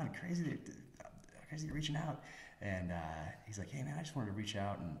going on? Crazy you're reaching out." And he's like, "Hey, man, I just wanted to reach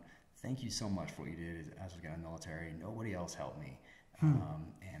out and thank you so much for what you did as I was getting in the military. Nobody else helped me,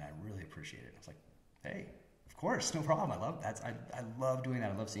 and I really appreciate it." I was like, "Hey, of course, no problem. I love that. I love doing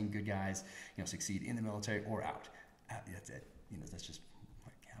that. I love seeing good guys, succeed in the military or out. That's it. That's just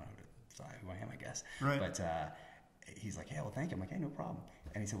like, I don't know who I am, I guess." Right. But he's like, "Yeah, well, thank you." I'm like, "Hey, no problem."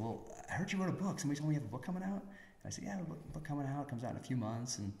 And he said, "Well, I heard you wrote a book. Somebody told me you have a book coming out." And I said, "Yeah, I have a book coming out. It comes out in a few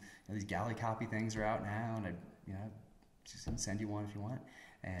months, and these galley copy things are out now, and I just send you one if you want."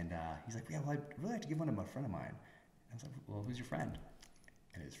 And he's like, "Yeah, well, I'd really like to give one to a friend of mine." And I was like, "Well, who's your friend?"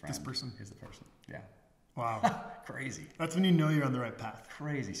 And his friend This person is the person. Yeah. Wow. Crazy. That's when you know you're on the right path.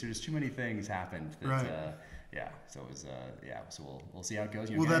 Crazy. So just too many things happened. That, right. So it was. So we'll see how it goes.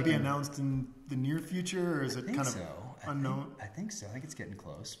 Will that be announced in the near future, or is it kind of unknown? I think so. I think it's getting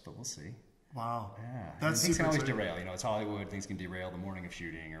close, but we'll see. Wow. Yeah. Things can always derail. It's Hollywood. Things can derail the morning of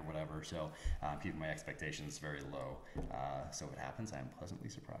shooting or whatever. So keeping my expectations very low. So if it happens, I'm pleasantly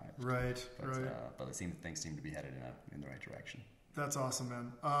surprised. Right. But things seem to be headed in the right direction. That's awesome,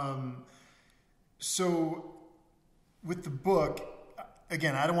 man. So with the book,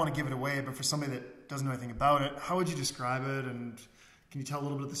 again, I don't want to give it away, but for somebody that doesn't know anything about it, how would you describe it? And can you tell a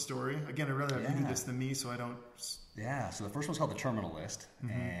little bit of the story? Again, I'd rather have you do this than me, so I don't... Yeah, so the first one's called The Terminal List,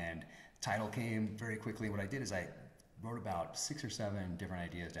 and title came very quickly. What I did is I wrote about 6 or 7 different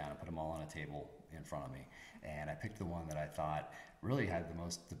ideas down and put them all on a table in front of me, and I picked the one that I thought really had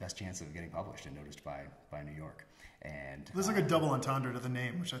the best chance of getting published and noticed by New York. And there's like a double entendre to the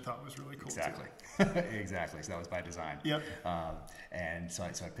name, which I thought was really cool. Exactly. Exactly. So that was by design. Yep. And so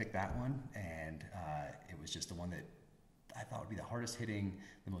I picked that one, and it was just the one that I thought would be the hardest hitting,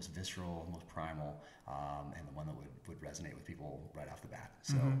 the most visceral, the most primal, and the one that would resonate with people right off the bat.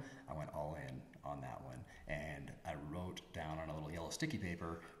 So I went all in on that one, and I wrote down on a little yellow sticky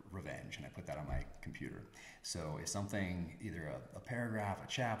paper, revenge, and I put that on my computer. So if something, either a paragraph, a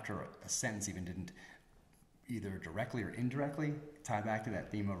chapter, a sentence even didn't either directly or indirectly tie back to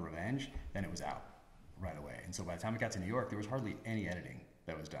that theme of revenge, then it was out right away. And so by the time it got to New York, there was hardly any editing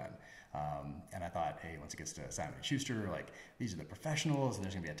that was done. And I thought, hey, once it gets to Simon & Schuster, like, these are the professionals, and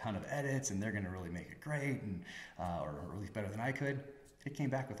there's going to be a ton of edits, and they're going to really make it great, and or at least better than I could. It came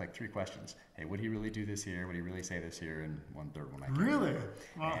back with like 3 questions. Hey, would he really do this here? Would he really say this here? And 1/3 one I can't remember.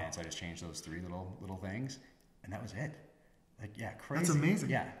 Wow. And so I just changed those 3 little things, and that was it. Like, yeah, crazy. That's amazing.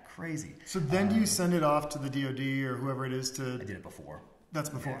 Yeah, crazy. So then do you send it off to the DoD or whoever it is to... I did it before. That's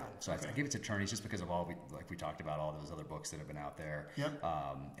before. Yeah. So I gave it to attorneys just because of we talked about all those other books that have been out there. Yep.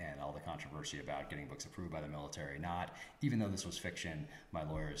 And all the controversy about getting books approved by the military. Even though this was fiction, my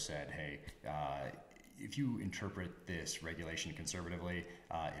lawyers said, hey, if you interpret this regulation conservatively,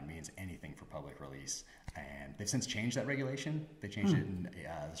 it means anything for public release. And they've since changed that regulation. They changed it in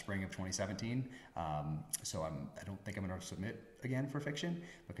the spring of 2017. So I don't think I'm going to submit again for fiction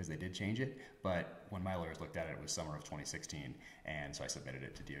because they did change it. But when my lawyers looked at it, it was summer of 2016. And so I submitted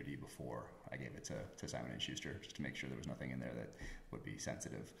it to DoD before I gave it to Simon & Schuster, just to make sure there was nothing in there that would be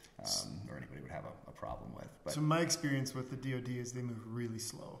sensitive or anybody would have a problem with. But, so my experience with the DoD is they move really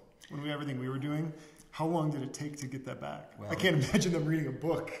slow. Everything we were doing, how long did it take to get that back? Well, I can't imagine them reading a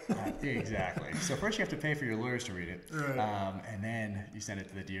book. Exactly. So first you have to pay for your lawyers to read it. Right. And then you send it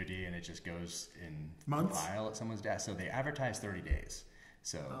to the DoD and it just goes in months? A file at someone's desk. So they advertise 30 days.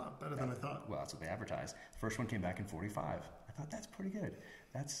 So better than I thought. Well, that's what they advertised. The first one came back in 45. I thought that's pretty good.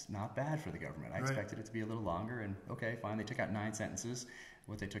 That's not bad for the government. I expected it to be a little longer, and okay, fine. They took out 9 sentences.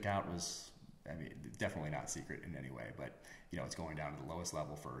 What they took out was, I mean, definitely not secret in any way, but it's going down to the lowest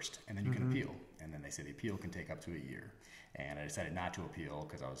level first, and then you can appeal. And then they say the appeal can take up to a year. And I decided not to appeal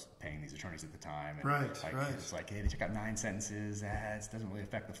because I was paying these attorneys at the time. And it's like, hey, they took out 9 sentences. It doesn't really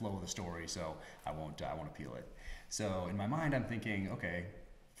affect the flow of the story, so I won't appeal it. So in my mind, I'm thinking, okay,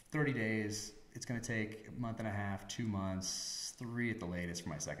 30 days. It's going to take a month and a half, 2 months, 3 at the latest for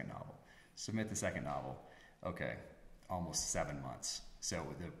my second novel. Submit the second novel. Okay, almost 7 months.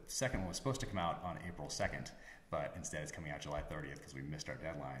 So the second one was supposed to come out on April 2nd, but instead it's coming out July 30th because we missed our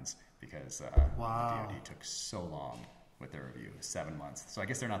deadlines because the DoD took so long with their review, 7 months. So I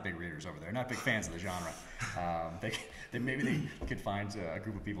guess they're not big readers over there, not big fans of the genre. Maybe they could find a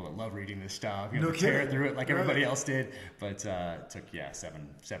group of people that love reading this stuff, tear through it like everybody else did. But it took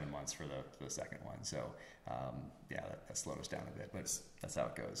 7 months for the second one. So that slowed us down a bit, but that's how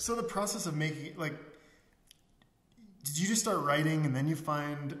it goes. So the process of making did you just start writing and then you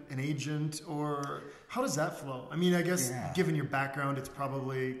find an agent, or how does that flow? I mean, I guess given your background, it's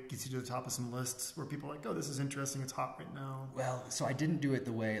probably gets you to the top of some lists where people are like, oh, this is interesting, it's hot right now. Well, so I didn't do it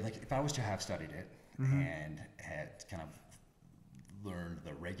the way, like if I was to have studied it and had kind of learned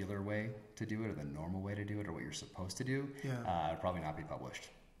the regular way to do it or the normal way to do it or what you're supposed to do, it would probably not be published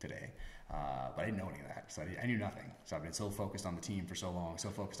today. But I didn't know any of that, so I knew nothing. So I've been so focused on the team for so long, so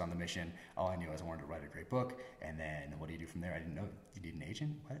focused on the mission. All I knew was I wanted to write a great book, and then what do you do from there? I didn't know. You need an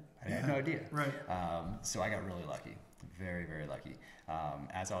agent? What? I had no idea. Right. So I got really lucky, very, very lucky.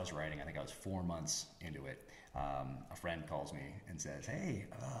 As I was writing, I think I was 4 months into it. A friend calls me and says, "Hey,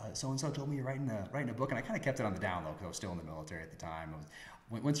 so-and-so told me you're writing a book," and I kind of kept it on the down low because I was still in the military at the time.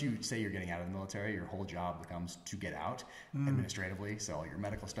 Once you say you're getting out of the military, your whole job becomes to get out administratively. So all your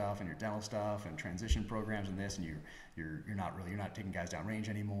medical stuff and your dental stuff and transition programs and this, and you're not taking guys down range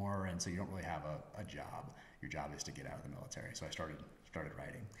anymore, and so you don't really have a job. Your job is to get out of the military. So I started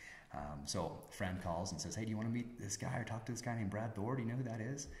writing. So a friend calls and says, "Hey, do you want to meet this guy or talk to this guy named Brad Thor? Do you know who that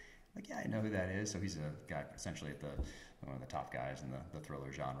is?" I'm like, yeah, I know who that is. So he's a guy essentially one of the top guys in the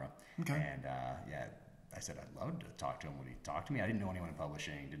thriller genre. Okay. And I said, I'd love to talk to him. Would he talk to me? I didn't know anyone in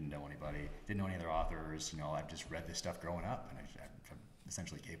publishing, didn't know anybody, didn't know any other authors. I've just read this stuff growing up, and I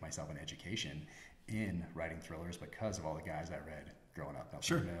essentially gave myself an education in writing thrillers because of all the guys I read growing up.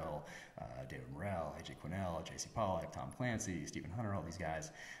 Nelson Mill, David Morrell, A.J. Quinnell, J.C. Pollack, Tom Clancy, Stephen Hunter, all these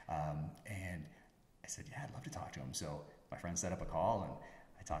guys. And I said, yeah, I'd love to talk to him. So my friend set up a call, and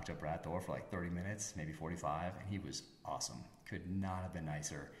I talked to Brad Thor for like 30 minutes, maybe 45, and he was awesome. Could not have been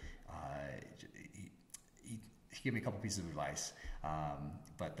nicer. He gave me a couple pieces of advice,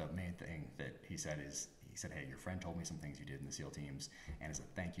 but the main thing that he said, hey, your friend told me some things you did in the SEAL teams, and as a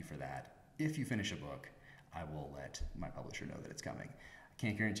thank you for that, if you finish a book, I will let my publisher know that it's coming. I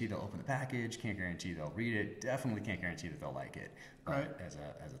can't guarantee they'll open the package, can't guarantee they'll read it, definitely can't guarantee that they'll like it, but as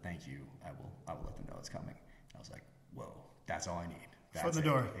a thank you, I will let them know it's coming. And I was like, whoa, that's all I need. That's From the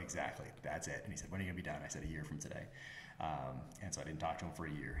door. Exactly, that's it. And he said, when are you going to be done? I said, a year from today. And so I didn't talk to him for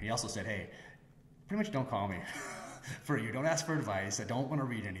a year. He also said, hey, pretty much don't call me for you. Don't ask for advice. I don't want to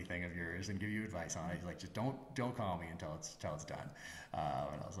read anything of yours and give you advice on it. He's like, just don't call me until it's done.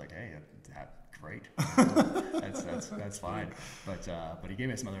 And I was like, hey, great. that's fine. But he gave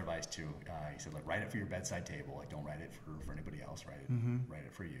me some other advice too. He said, like, write it for your bedside table. Like, don't write it for anybody else. Write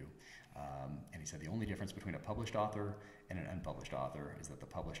it for you. And he said the only difference between a published author and an unpublished author is that the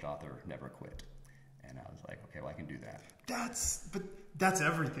published author never quit. And I was like, okay, well, I can do that. That's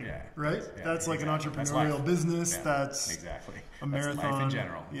everything, right? That's like exactly. An entrepreneurial business. Yeah, that's exactly a marathon. That's life in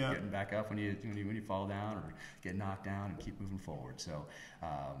general. Yeah. Getting back up when you fall down or get knocked down and keep moving forward. So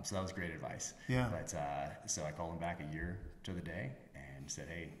that was great advice. Yeah. But so I called him back a year to the day and said,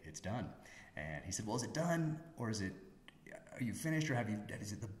 hey, it's done. And he said, well, is it done or are you finished or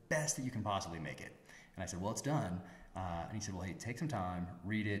is it the best that you can possibly make it? And I said, well, it's done. And he said, well, hey, take some time,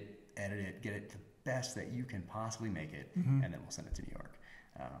 read it, edit it, get it the best that you can possibly make it, and then we'll send it to New York.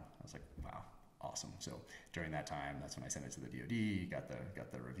 I was like, wow, awesome. So during that time, that's when I sent it to the DoD,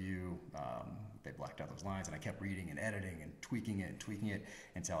 got the review. They blacked out those lines, and I kept reading and editing and tweaking it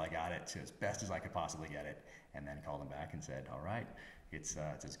until I got it to as best as I could possibly get it, and then called him back and said, all right, it's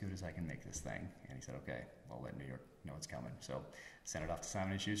as good as I can make this thing. And he said, okay, well, let New York know it's coming. So sent it off to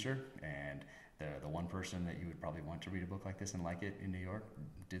Simon & Schuster, and the one person that you would probably want to read a book like this and like it in New York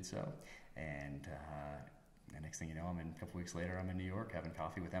did so. And the next thing you know, a couple weeks later, I'm in New York having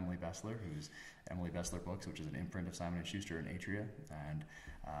coffee with Emily Bessler, who's Emily Bessler Books, which is an imprint of Simon & Schuster and Atria. And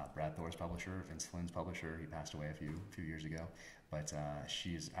Brad Thor's publisher, Vince Flynn's publisher. He passed away a few years ago. But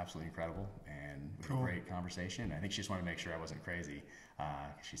she's absolutely incredible, and we had a great conversation. I think she just wanted to make sure I wasn't crazy.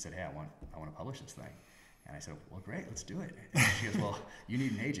 She said, "Hey, I want to publish this thing," and I said, "Well, great, let's do it." And she goes, "Well, you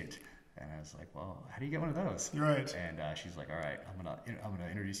need an agent," and I was like, "Well, how do you get one of those?" Right. And she's like, "All right, I'm gonna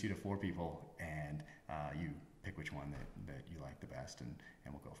introduce you to 4 people, and you pick which one that you like the best, and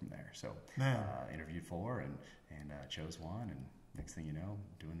we'll go from there." So interviewed 4 and chose one, and next thing you know,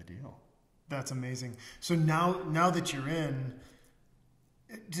 doing the deal. That's amazing. So now that you're in.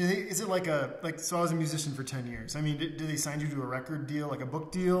 Is it so I was a musician for 10 years. I mean, do they sign you to a record deal, like a book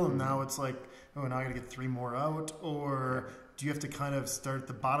deal, and now it's like, oh, now I got to get 3 more out? Or do you have to kind of start at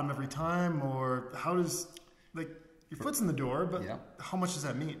the bottom every time? Or how does, your foot's in the door, but how much does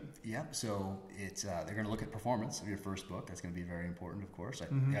that mean? Yeah, so it's they're going to look at performance of your first book. That's going to be very important, of course.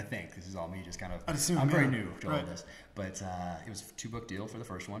 I think this is all me just kind of, I'm very new to all this. But it was a 2-book deal for the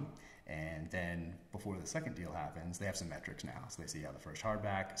first one. And then before the second deal happens, they have some metrics now. So they see how the first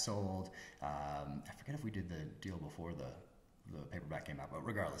hardback sold. I forget if we did the deal before the paperback came out, but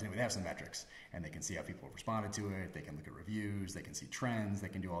regardless, anyway, they have some metrics, and they can see how people responded to it. They can look at reviews. They can see trends. They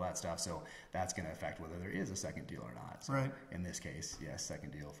can do all that stuff. So that's going to affect whether there is a second deal or not. So in this case, yes,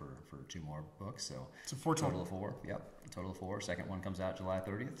 second deal for 2 more books. So 4 total of 4. Yep, total of 4. Second one comes out July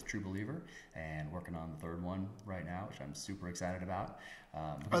 30th, True Believer, and working on the 3rd one right now, which I'm super excited about.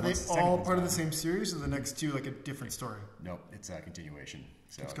 Are they all part of the same series, or the next 2 like a different story? Nope, it's a continuation.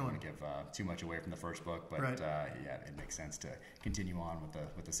 So I don't want to give too much away from the first book, but it makes sense to continue on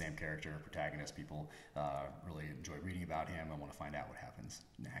with the same character, protagonist. People really enjoy reading about him. I want to find out what happens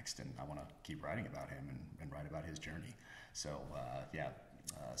next, and I want to keep writing about him and write about his journey. So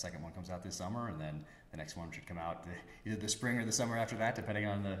second one comes out this summer, and then the next one should come out either the spring or the summer after that, depending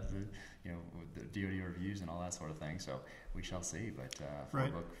on the DoD reviews and all that sort of thing. So we shall see. But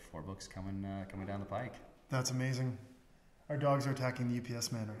 4 books coming down the pike. That's amazing. Our dogs are attacking the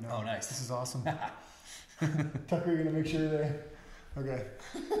UPS man right now. Oh, nice. This is awesome. Tucker, you're gonna make sure okay.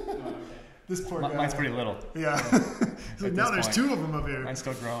 This poor guy. Mine's pretty little. Yeah. Now there's 2 of them up here. Mine's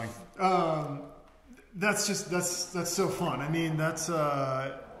still growing. That's so fun. I mean, that's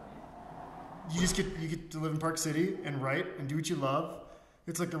you get to live in Park City and write and do what you love.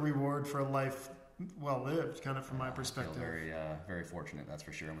 It's like a reward for a life well lived, kind of from my perspective. I feel very fortunate, that's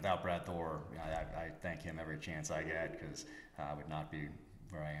for sure. And without Brad Thor, I thank him every chance I get, because I would not be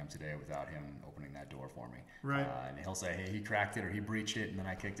where I am today without him opening that door for me. Right. And he'll say, hey, he cracked it or he breached it, and then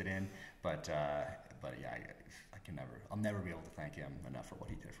I kicked it in. But I'll never be able to thank him enough for what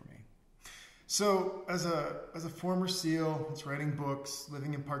he did for me. So as a former SEAL that's writing books,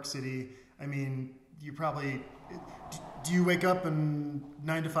 living in Park City, I mean, do you wake up and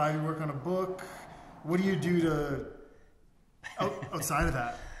 9 to 5 you work on a book? What do you do outside of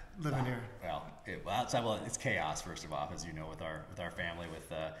that, living here? It's chaos, first of all, as you know, with our family,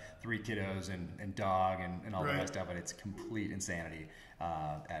 with 3 kiddos and dog and all that stuff, but it's complete insanity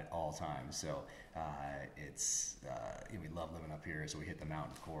at all times. So we love living up here, so we hit the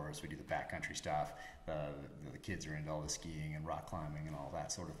mountain course, we do the backcountry stuff. The kids are into all the skiing and rock climbing and all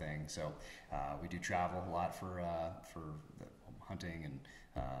that sort of thing. So we do travel a lot for the hunting and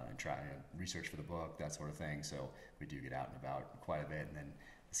try research for the book, that sort of thing. So we do get out and about quite a bit, and then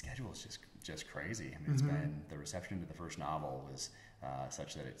the schedule is just crazy. I mean, it's been, the reception to the first novel was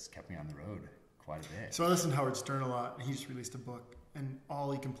such that it's kept me on the road quite a bit. So I listen to Howard Stern a lot, and he just released a book, and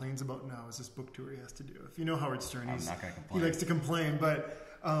all he complains about now is this book tour he has to do. If you know Howard Stern, I'm not going to complain. He likes to complain, but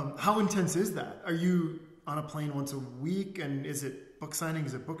how intense is that? Are you on a plane once a week, and is it book signing?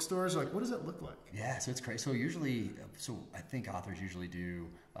 Is it bookstores? What does it look like? Yeah, so it's crazy. So I think authors usually do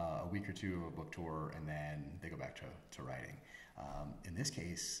a week or 2 of a book tour, and then they go back to writing. In this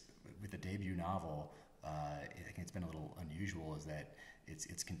case, with the debut novel, I think it's been a little unusual, is that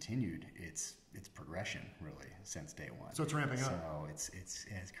it's continued its progression really since day one. So it's ramping up. So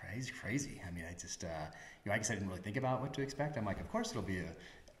it's crazy. I mean, I just I guess I didn't really think about what to expect. I'm like, of course it'll do.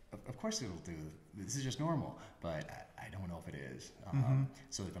 This is just normal, but I don't know if it is.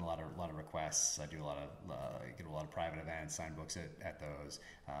 So there's been a lot of requests. I do get a lot of private events, sign books at those,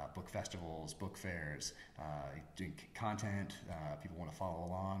 book festivals, book fairs, doing content. People want to follow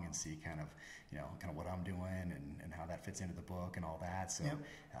along and see kind of what I'm doing and how that fits into the book and all that. So,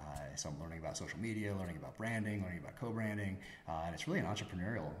 so I'm learning about social media, learning about branding, learning about co-branding, and it's really an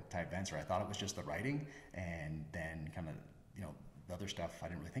entrepreneurial type venture. I thought it was just the writing, and then kind of the other stuff, I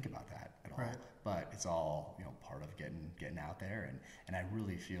didn't really think about that at all. Right. But it's all part of getting out there, and I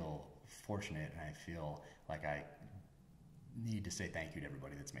really feel fortunate, and I feel like I need to say thank you to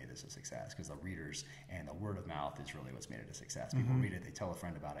everybody that's made this a success, because the readers and the word of mouth is really what's made it a success. People read it, they tell a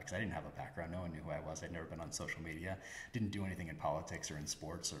friend about it, because I didn't have a background. No one knew who I was. I'd never been on social media, didn't do anything in politics or in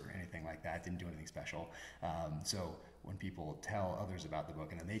sports or anything like that, didn't do anything special. So when people tell others about the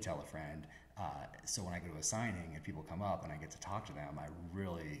book and then they tell a friend, so when I go to a signing and people come up and I get to talk to them, I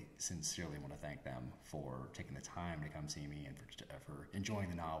really sincerely want to thank them for taking the time to come see me and for enjoying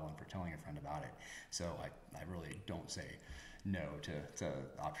the novel and for telling a friend about it. So I really don't say no to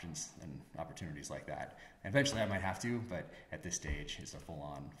options and opportunities like that. And eventually I might have to, but at this stage it's a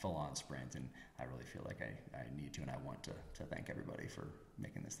full-on sprint, and I really feel like I need to and I want to thank everybody for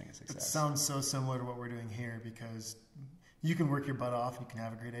making this thing a success. It sounds so similar to what we're doing here, because you can work your butt off and you can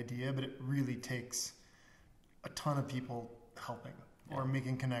have a great idea, but it really takes a ton of people helping or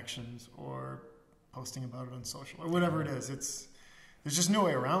making connections or posting about it on social or whatever it is. There's just no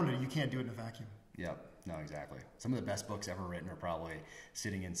way around it. You can't do it in a vacuum. Yep. No, exactly. Some of the best books ever written are probably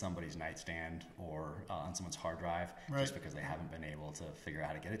sitting in somebody's nightstand or on someone's hard drive, just because they haven't been able to figure out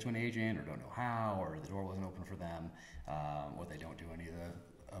how to get it to an agent, or don't know how, or the door wasn't open for them, or they don't do any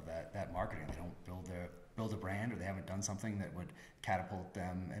of that marketing. They don't build a brand, or they haven't done something that would catapult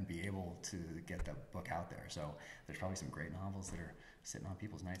them and be able to get the book out there. So there's probably some great novels that are sitting on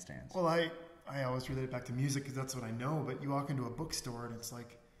people's nightstands. Well, I always relate it back to music because that's what I know, but you walk into a bookstore and it's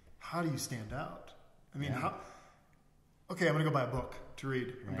like, how do you stand out? I mean, okay, I'm going to go buy a book to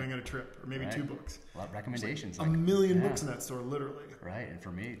read. I'm going on a trip, or maybe 2 books. A lot of recommendations. Like a million books in that store, literally. Right, and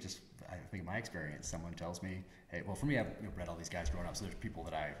for me, I think my experience, someone tells me, hey, well, for me, I've read all these guys growing up, so there's people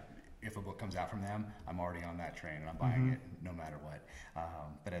that if a book comes out from them, I'm already on that train and I'm buying it no matter what.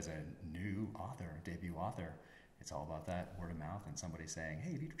 But as a new author, debut author, it's all about that word of mouth and somebody saying,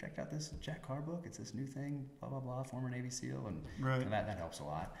 hey, have you checked out this Jack Carr book? It's this new thing, blah, blah, blah, former Navy SEAL. And that helps a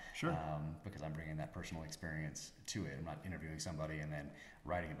lot. Sure. Because I'm bringing that personal experience to it. I'm not interviewing somebody and then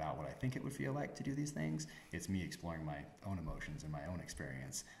writing about what I think it would feel like to do these things. It's me exploring my own emotions and my own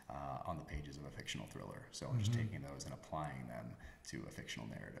experience on the pages of a fictional thriller. So I'm just taking those and applying them to a fictional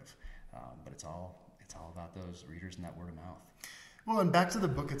narrative. But it's all about those readers and that word of mouth. Well, and back to the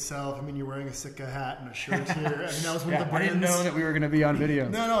book itself. I mean, you're wearing a Sitka hat and a shirt here. I mean, that was one of the brands. I didn't know that we were going to be on video.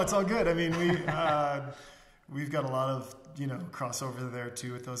 No, it's all good. I mean, we've got a lot of crossover there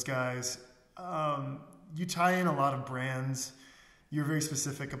too with those guys. You tie in a lot of brands. You're very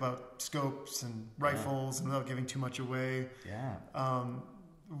specific about scopes and rifles, and without giving too much away. Yeah.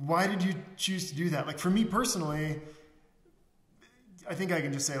 Why did you choose to do that? Like, for me personally, I think I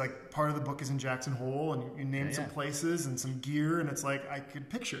can just say, like, part of the book is in Jackson Hole, and you named some places and some gear, and it's like I could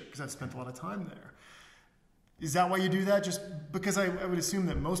picture it because I've spent a lot of time there. Is that why you do that? Just because I would assume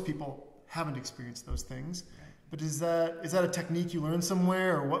that most people haven't experienced those things. Right. But is that a technique you learned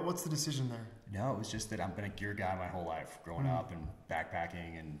somewhere, or what's the decision there? No, it was just that I've been a gear guy my whole life, growing up and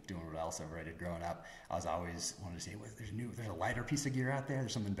backpacking and doing what else ever I did growing up. I was always wanted to say, well, there's a lighter piece of gear out there,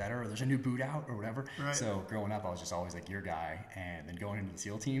 there's something better, or there's a new boot out or whatever. Right. So growing up, I was just always a gear guy, and then going into the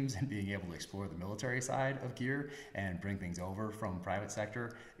SEAL teams and being able to explore the military side of gear and bring things over from private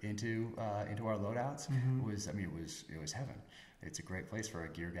sector into our loadouts it was heaven. It's a great place for a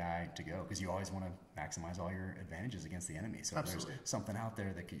gear guy to go, because you always want to maximize all your advantages against the enemy. So if there's something out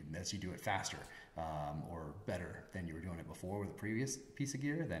there that lets you do it faster or better than you were doing it before with a previous piece of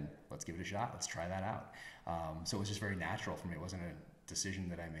gear, then let's give it a shot. Let's try that out. So it was just very natural for me. It wasn't a decision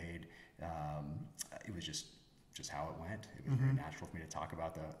that I made. It was just how it went. It was very natural for me to talk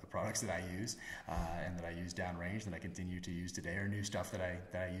about the products that I use and that I use downrange, that I continue to use today, or new stuff that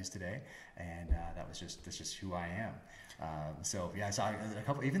I use today, and that's just who I am. So I saw a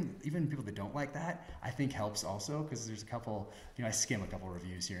couple, even people that don't like that, I think helps also, because there's a couple, I skim a couple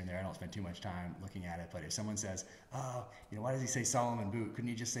reviews here and there. I don't spend too much time looking at it, but if someone says, why does he say Solomon boot? Couldn't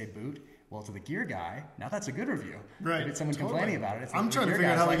he just say boot? Well, to the gear guy, now that's a good review. Right. If it's someone complaining about it, I'm trying to figure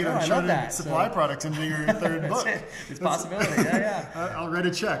out how we get Uncharted supply products into your third book. It's a possibility. Yeah. I'll write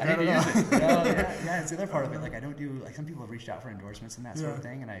a check. I need to use it. Yeah, it's the other part of it. Like, I don't do, like, some people have reached out for endorsements and that sort of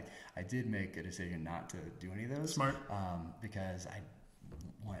thing, and I did make a decision not to do any of those. Smart. Because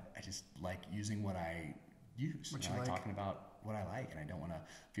I just like using what I use. I like talking about what I like, and I don't want to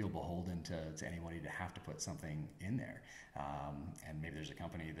feel beholden to anybody to have to put something in there. And maybe there's a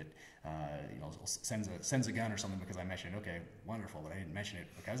company that sends a gun or something because I mentioned it. Okay, wonderful, but I didn't mention it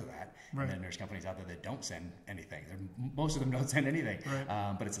because of that. Right. And then there's companies out there that don't send anything. Most of them don't send anything.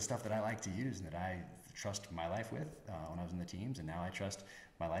 Right. But it's the stuff that I like to use and that I trust my life with when I was in the teams, and now I trust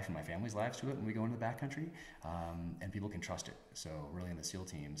my life and my family's lives to it when we go into the backcountry, and people can trust it. So really in the SEAL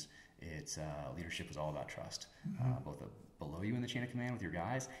teams, it's leadership is all about trust, both below you in the chain of command with your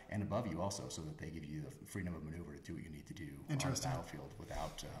guys and above you also, so that they give you the freedom of maneuver to do what you need to do on the battlefield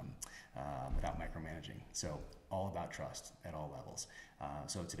without micromanaging. So all about trust at all levels.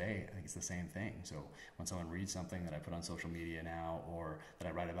 So today, I think it's the same thing. So when someone reads something that I put on social media now or that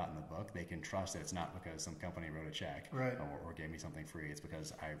I write about in the book, they can trust that it's not because some company wrote a check or gave me something free. It's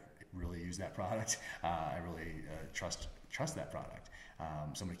because I really use that product. I really trust that product.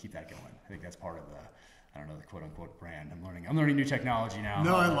 So I'm going to keep that going. I think that's part of the quote unquote brand. I'm learning new technology now.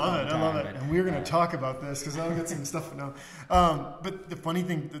 No, I love it. And we're going to talk about this because I'll get some stuff now. But the funny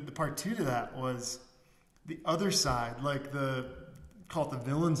thing, the part two to that was the other side, like call it the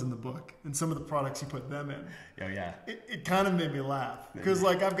villains in the book and some of the products you put them in. Oh yeah. It kind of made me laugh because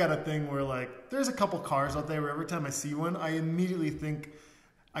like I've got a thing where like there's a couple cars out there where every time I see one, I immediately think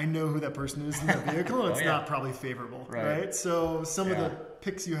I know who that person is in that vehicle. And it's not probably favorable, right? So some of the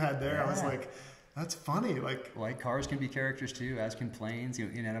picks you had there, I was like, that's funny. Like cars can be characters too, as can planes.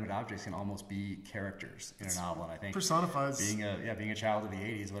 Inanimate objects can almost be characters in a novel. And I think personifies being a child of the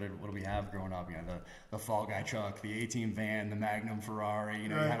 '80s. What did we have growing up? The Fall Guy truck, the A-Team van, the Magnum Ferrari.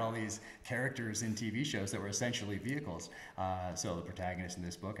 You had all these characters in TV shows that were essentially vehicles. So the protagonist in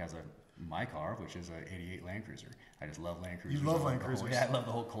this book has my car, which is a '88 Land Cruiser. I just love Land Cruisers. You love Land Cruisers. I love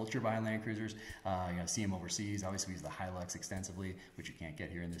the whole culture behind Land Cruisers. See them overseas. Obviously, we use the Hilux extensively, which you can't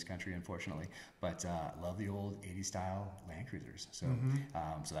get here in this country, unfortunately. But love the old '80s style Land Cruisers. So,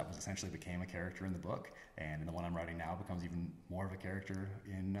 so that was essentially became a character in the book, and the one I'm writing now becomes even more of a character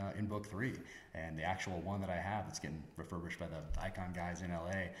in book 3. And the actual one that I have that's getting refurbished by the Icon guys in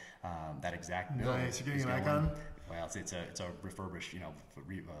LA, that exact build. Nice. You're getting an Icon? Well, it's a refurbished,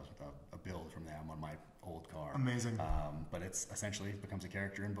 a build from them on my old car. Amazing. But it's essentially becomes a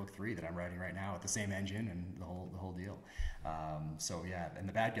character in book 3 that I'm writing right now with the same engine and the whole deal. So yeah, and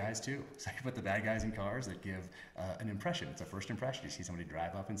the bad guys too. So I put the bad guys in cars that give an impression. It's a first impression. You see somebody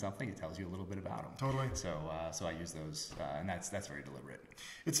drive up in something, it tells you a little bit about them. Totally. So I use those, and that's very deliberate.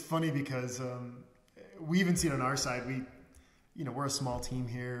 It's funny because we even see it on our side. We're a small team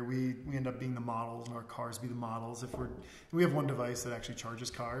here. We end up being the models, and our cars be the models. We have one device that actually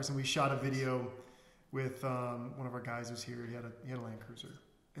charges cars, and we shot a video with one of our guys who's here. He had a Land Cruiser,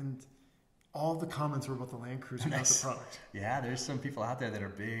 and all the comments were about the Land Cruiser, not the product. Yeah, there's some people out there that are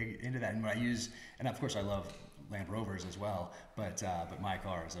big into that, and and of course I love Land Rovers as well, but my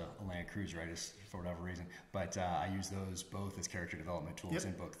car is a Land Cruiser, just for whatever reason. But I use those both as character development tools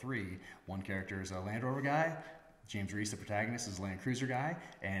in book 3. One character is a Land Rover guy. James Reese, the protagonist, is a Land Cruiser guy,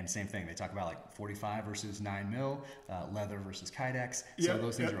 and same thing. They talk about like 45 versus 9mm, leather versus Kydex. So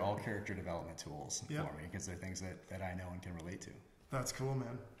those things are all character development tools for me because they're things that I know and can relate to. That's cool,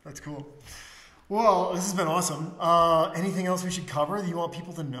 man. That's cool. Well, this has been awesome. Anything else we should cover that you want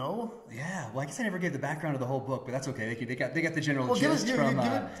people to know? Yeah, well, I guess I never gave the background of the whole book, but that's okay. They got the general gist.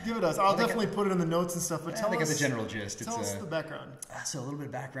 Give it us. I'll definitely put it in the notes and stuff. But they got the general gist. Tell us the background. So a little bit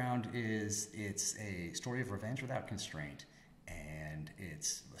of background is it's a story of revenge without constraint, and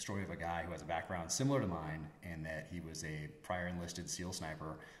it's a story of a guy who has a background similar to mine in that he was a prior enlisted SEAL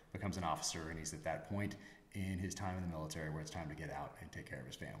sniper, becomes an officer, and he's at that point in his time in the military where it's time to get out and take care of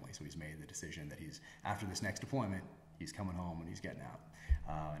his family. So he's made the decision that after this next deployment, he's coming home and he's getting out.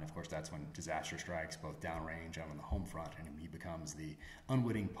 And of course, that's when disaster strikes both downrange and on the home front, and he becomes the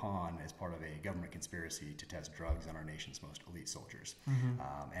unwitting pawn as part of a government conspiracy to test drugs on our nation's most elite soldiers.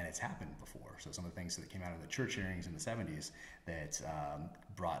 And it's happened before. So some of the things that came out of the church hearings in the 70s that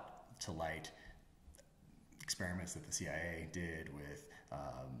brought to light experiments that the CIA did with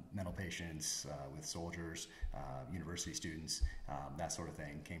mental patients, with soldiers, university students, that sort of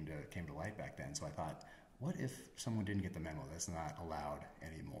thing came to light back then. So I thought, what if someone didn't get the memo? That's not allowed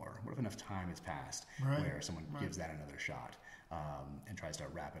anymore. What if enough time has passed where someone gives that another shot and tries to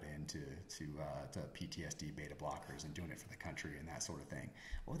wrap it into to PTSD beta blockers and doing it for the country and that sort of thing?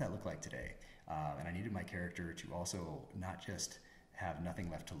 What would that look like today? And I needed my character to also not just have nothing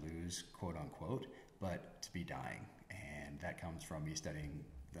left to lose, quote unquote, but to be dying. And that comes from me studying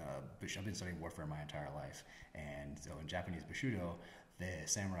I've been studying warfare my entire life. And so in Japanese Bushido, the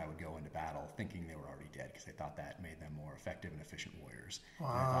samurai would go into battle thinking they were already dead because they thought that made them more effective and efficient warriors. Wow.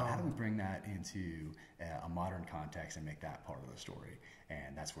 And I thought, how do we bring that into a modern context and make that part of the story?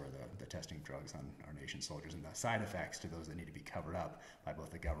 And that's where the testing drugs on our nation's soldiers and the side effects to those that need to be covered up by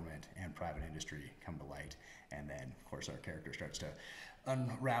both the government and private industry come to light. And then, of course, our character starts to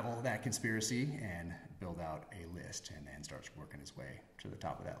unravel that conspiracy and build out a list, and then starts working his way to the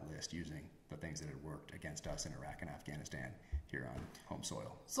top of that list using the things that had worked against us in Iraq and Afghanistan here on home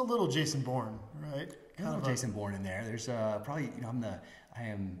soil. It's a little Jason Bourne, right? Kind of Jason Bourne in there. There's probably, I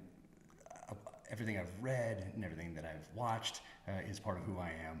am everything I've read and everything that I've watched is part of who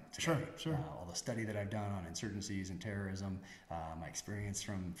I am today. Sure. All the study that I've done on insurgencies and terrorism, my experience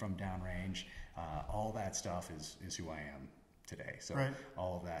from downrange, all that stuff is who I am today. So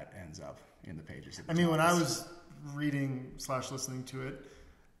all of that ends up in the pages of the when I was reading / listening to it,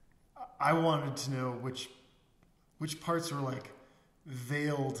 I wanted to know which parts were like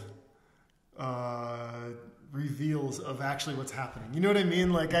veiled reveals of actually what's happening. You know what I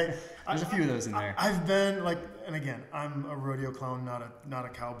mean? Like there's a few of those in there. I've been like, and again, I'm a rodeo clown, not a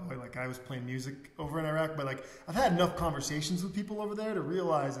cowboy. Like I was playing music over in Iraq, but like I've had enough conversations with people over there to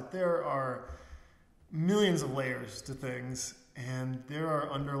realize that there are millions of layers to things, and there are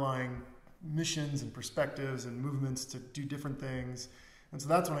underlying missions and perspectives and movements to do different things. And so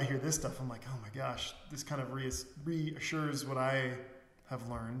that's when I hear this stuff, I'm like, oh my gosh, this kind of reassures what I have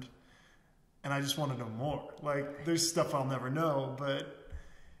learned. And I just want to know more. Like, there's stuff I'll never know, but...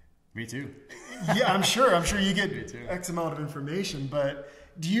 Me too. Yeah, I'm sure you get X amount of information, but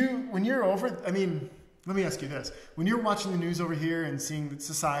do you, when you're over... I mean, let me ask you this. When you're watching the news over here and seeing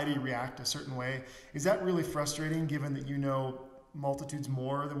society react a certain way, is that really frustrating given that you know multitudes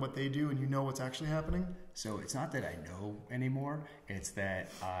more than what they do and you know what's actually happening? So it's not that I know anymore. It's that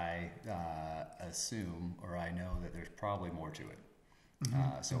I assume or I know that there's probably more to it.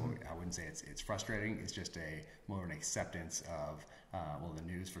 So I wouldn't say it's frustrating. It's just more of an acceptance of, the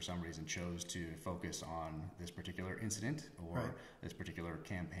news for some reason chose to focus on this particular incident or this particular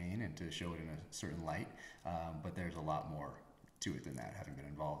campaign and to show it in a certain light. But there's a lot more to it than that, having been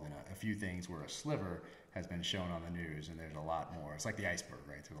involved in a few things where a sliver has been shown on the news, and there's a lot more. It's like the iceberg,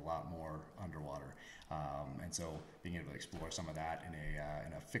 right? There's a lot more underwater, and so being able to explore some of that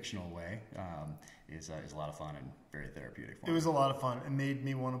in a fictional way is a lot of fun and very therapeutic. It was a lot of fun. It made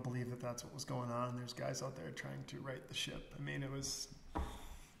me want to believe that that's what was going on. There's guys out there trying to right the ship. I mean,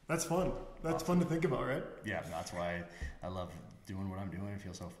 that's fun. That's fun to think about, right? Yeah, that's why I love doing what I'm doing. I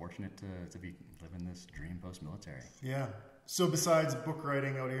feel so fortunate to be living this dream post-military. Yeah. So besides book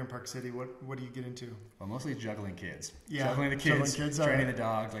writing out here in Park City, what do you get into? Well, mostly juggling kids. Yeah, juggling the kids, training the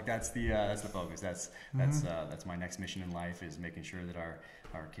dogs. Like that's the focus. That's my next mission in life, is making sure that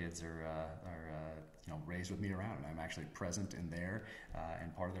our kids are raised with me around, and I'm actually present in there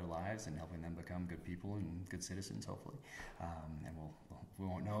and part of their lives, and helping them become good people and good citizens, hopefully. And we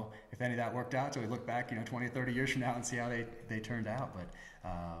won't know if any of that worked out, so we look back 20 or 30 years from now and see how they turned out.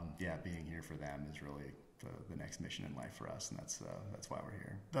 But being here for them is really the next mission in life for us, and that's why we're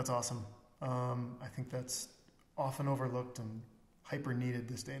here. That's awesome. I think that's often overlooked and hyper needed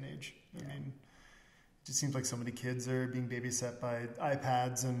this day and age. I mean, it just seems like so many kids are being babysat by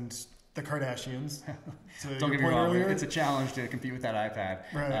iPads and the Kardashians. Don't get me wrong, it's a challenge to compete with that iPad.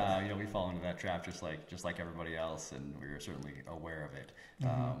 Right. We fall into that trap just like everybody else, and we're certainly aware of it.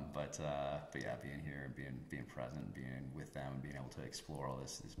 But being here and being present, being with them, and being able to explore all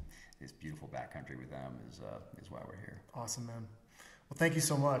this beautiful backcountry with them is why we're here. Awesome, man. Well, thank you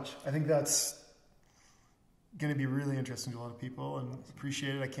so much. I think that's going to be really interesting to a lot of people, and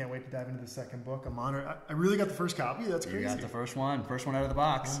appreciate it. I can't wait to dive into the second book. I'm honored. I really got the first copy. That's crazy. You got the first one out of the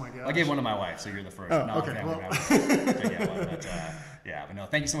box. Oh my gosh. I gave one to my wife, so you're the first. Oh, okay. Well. But no,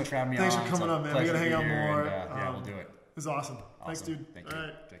 thank you so much for having me on. Thanks for coming on, man. We got to hang out more. We'll do it. It was awesome. Thanks, dude. Thank you. All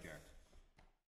right. Take care.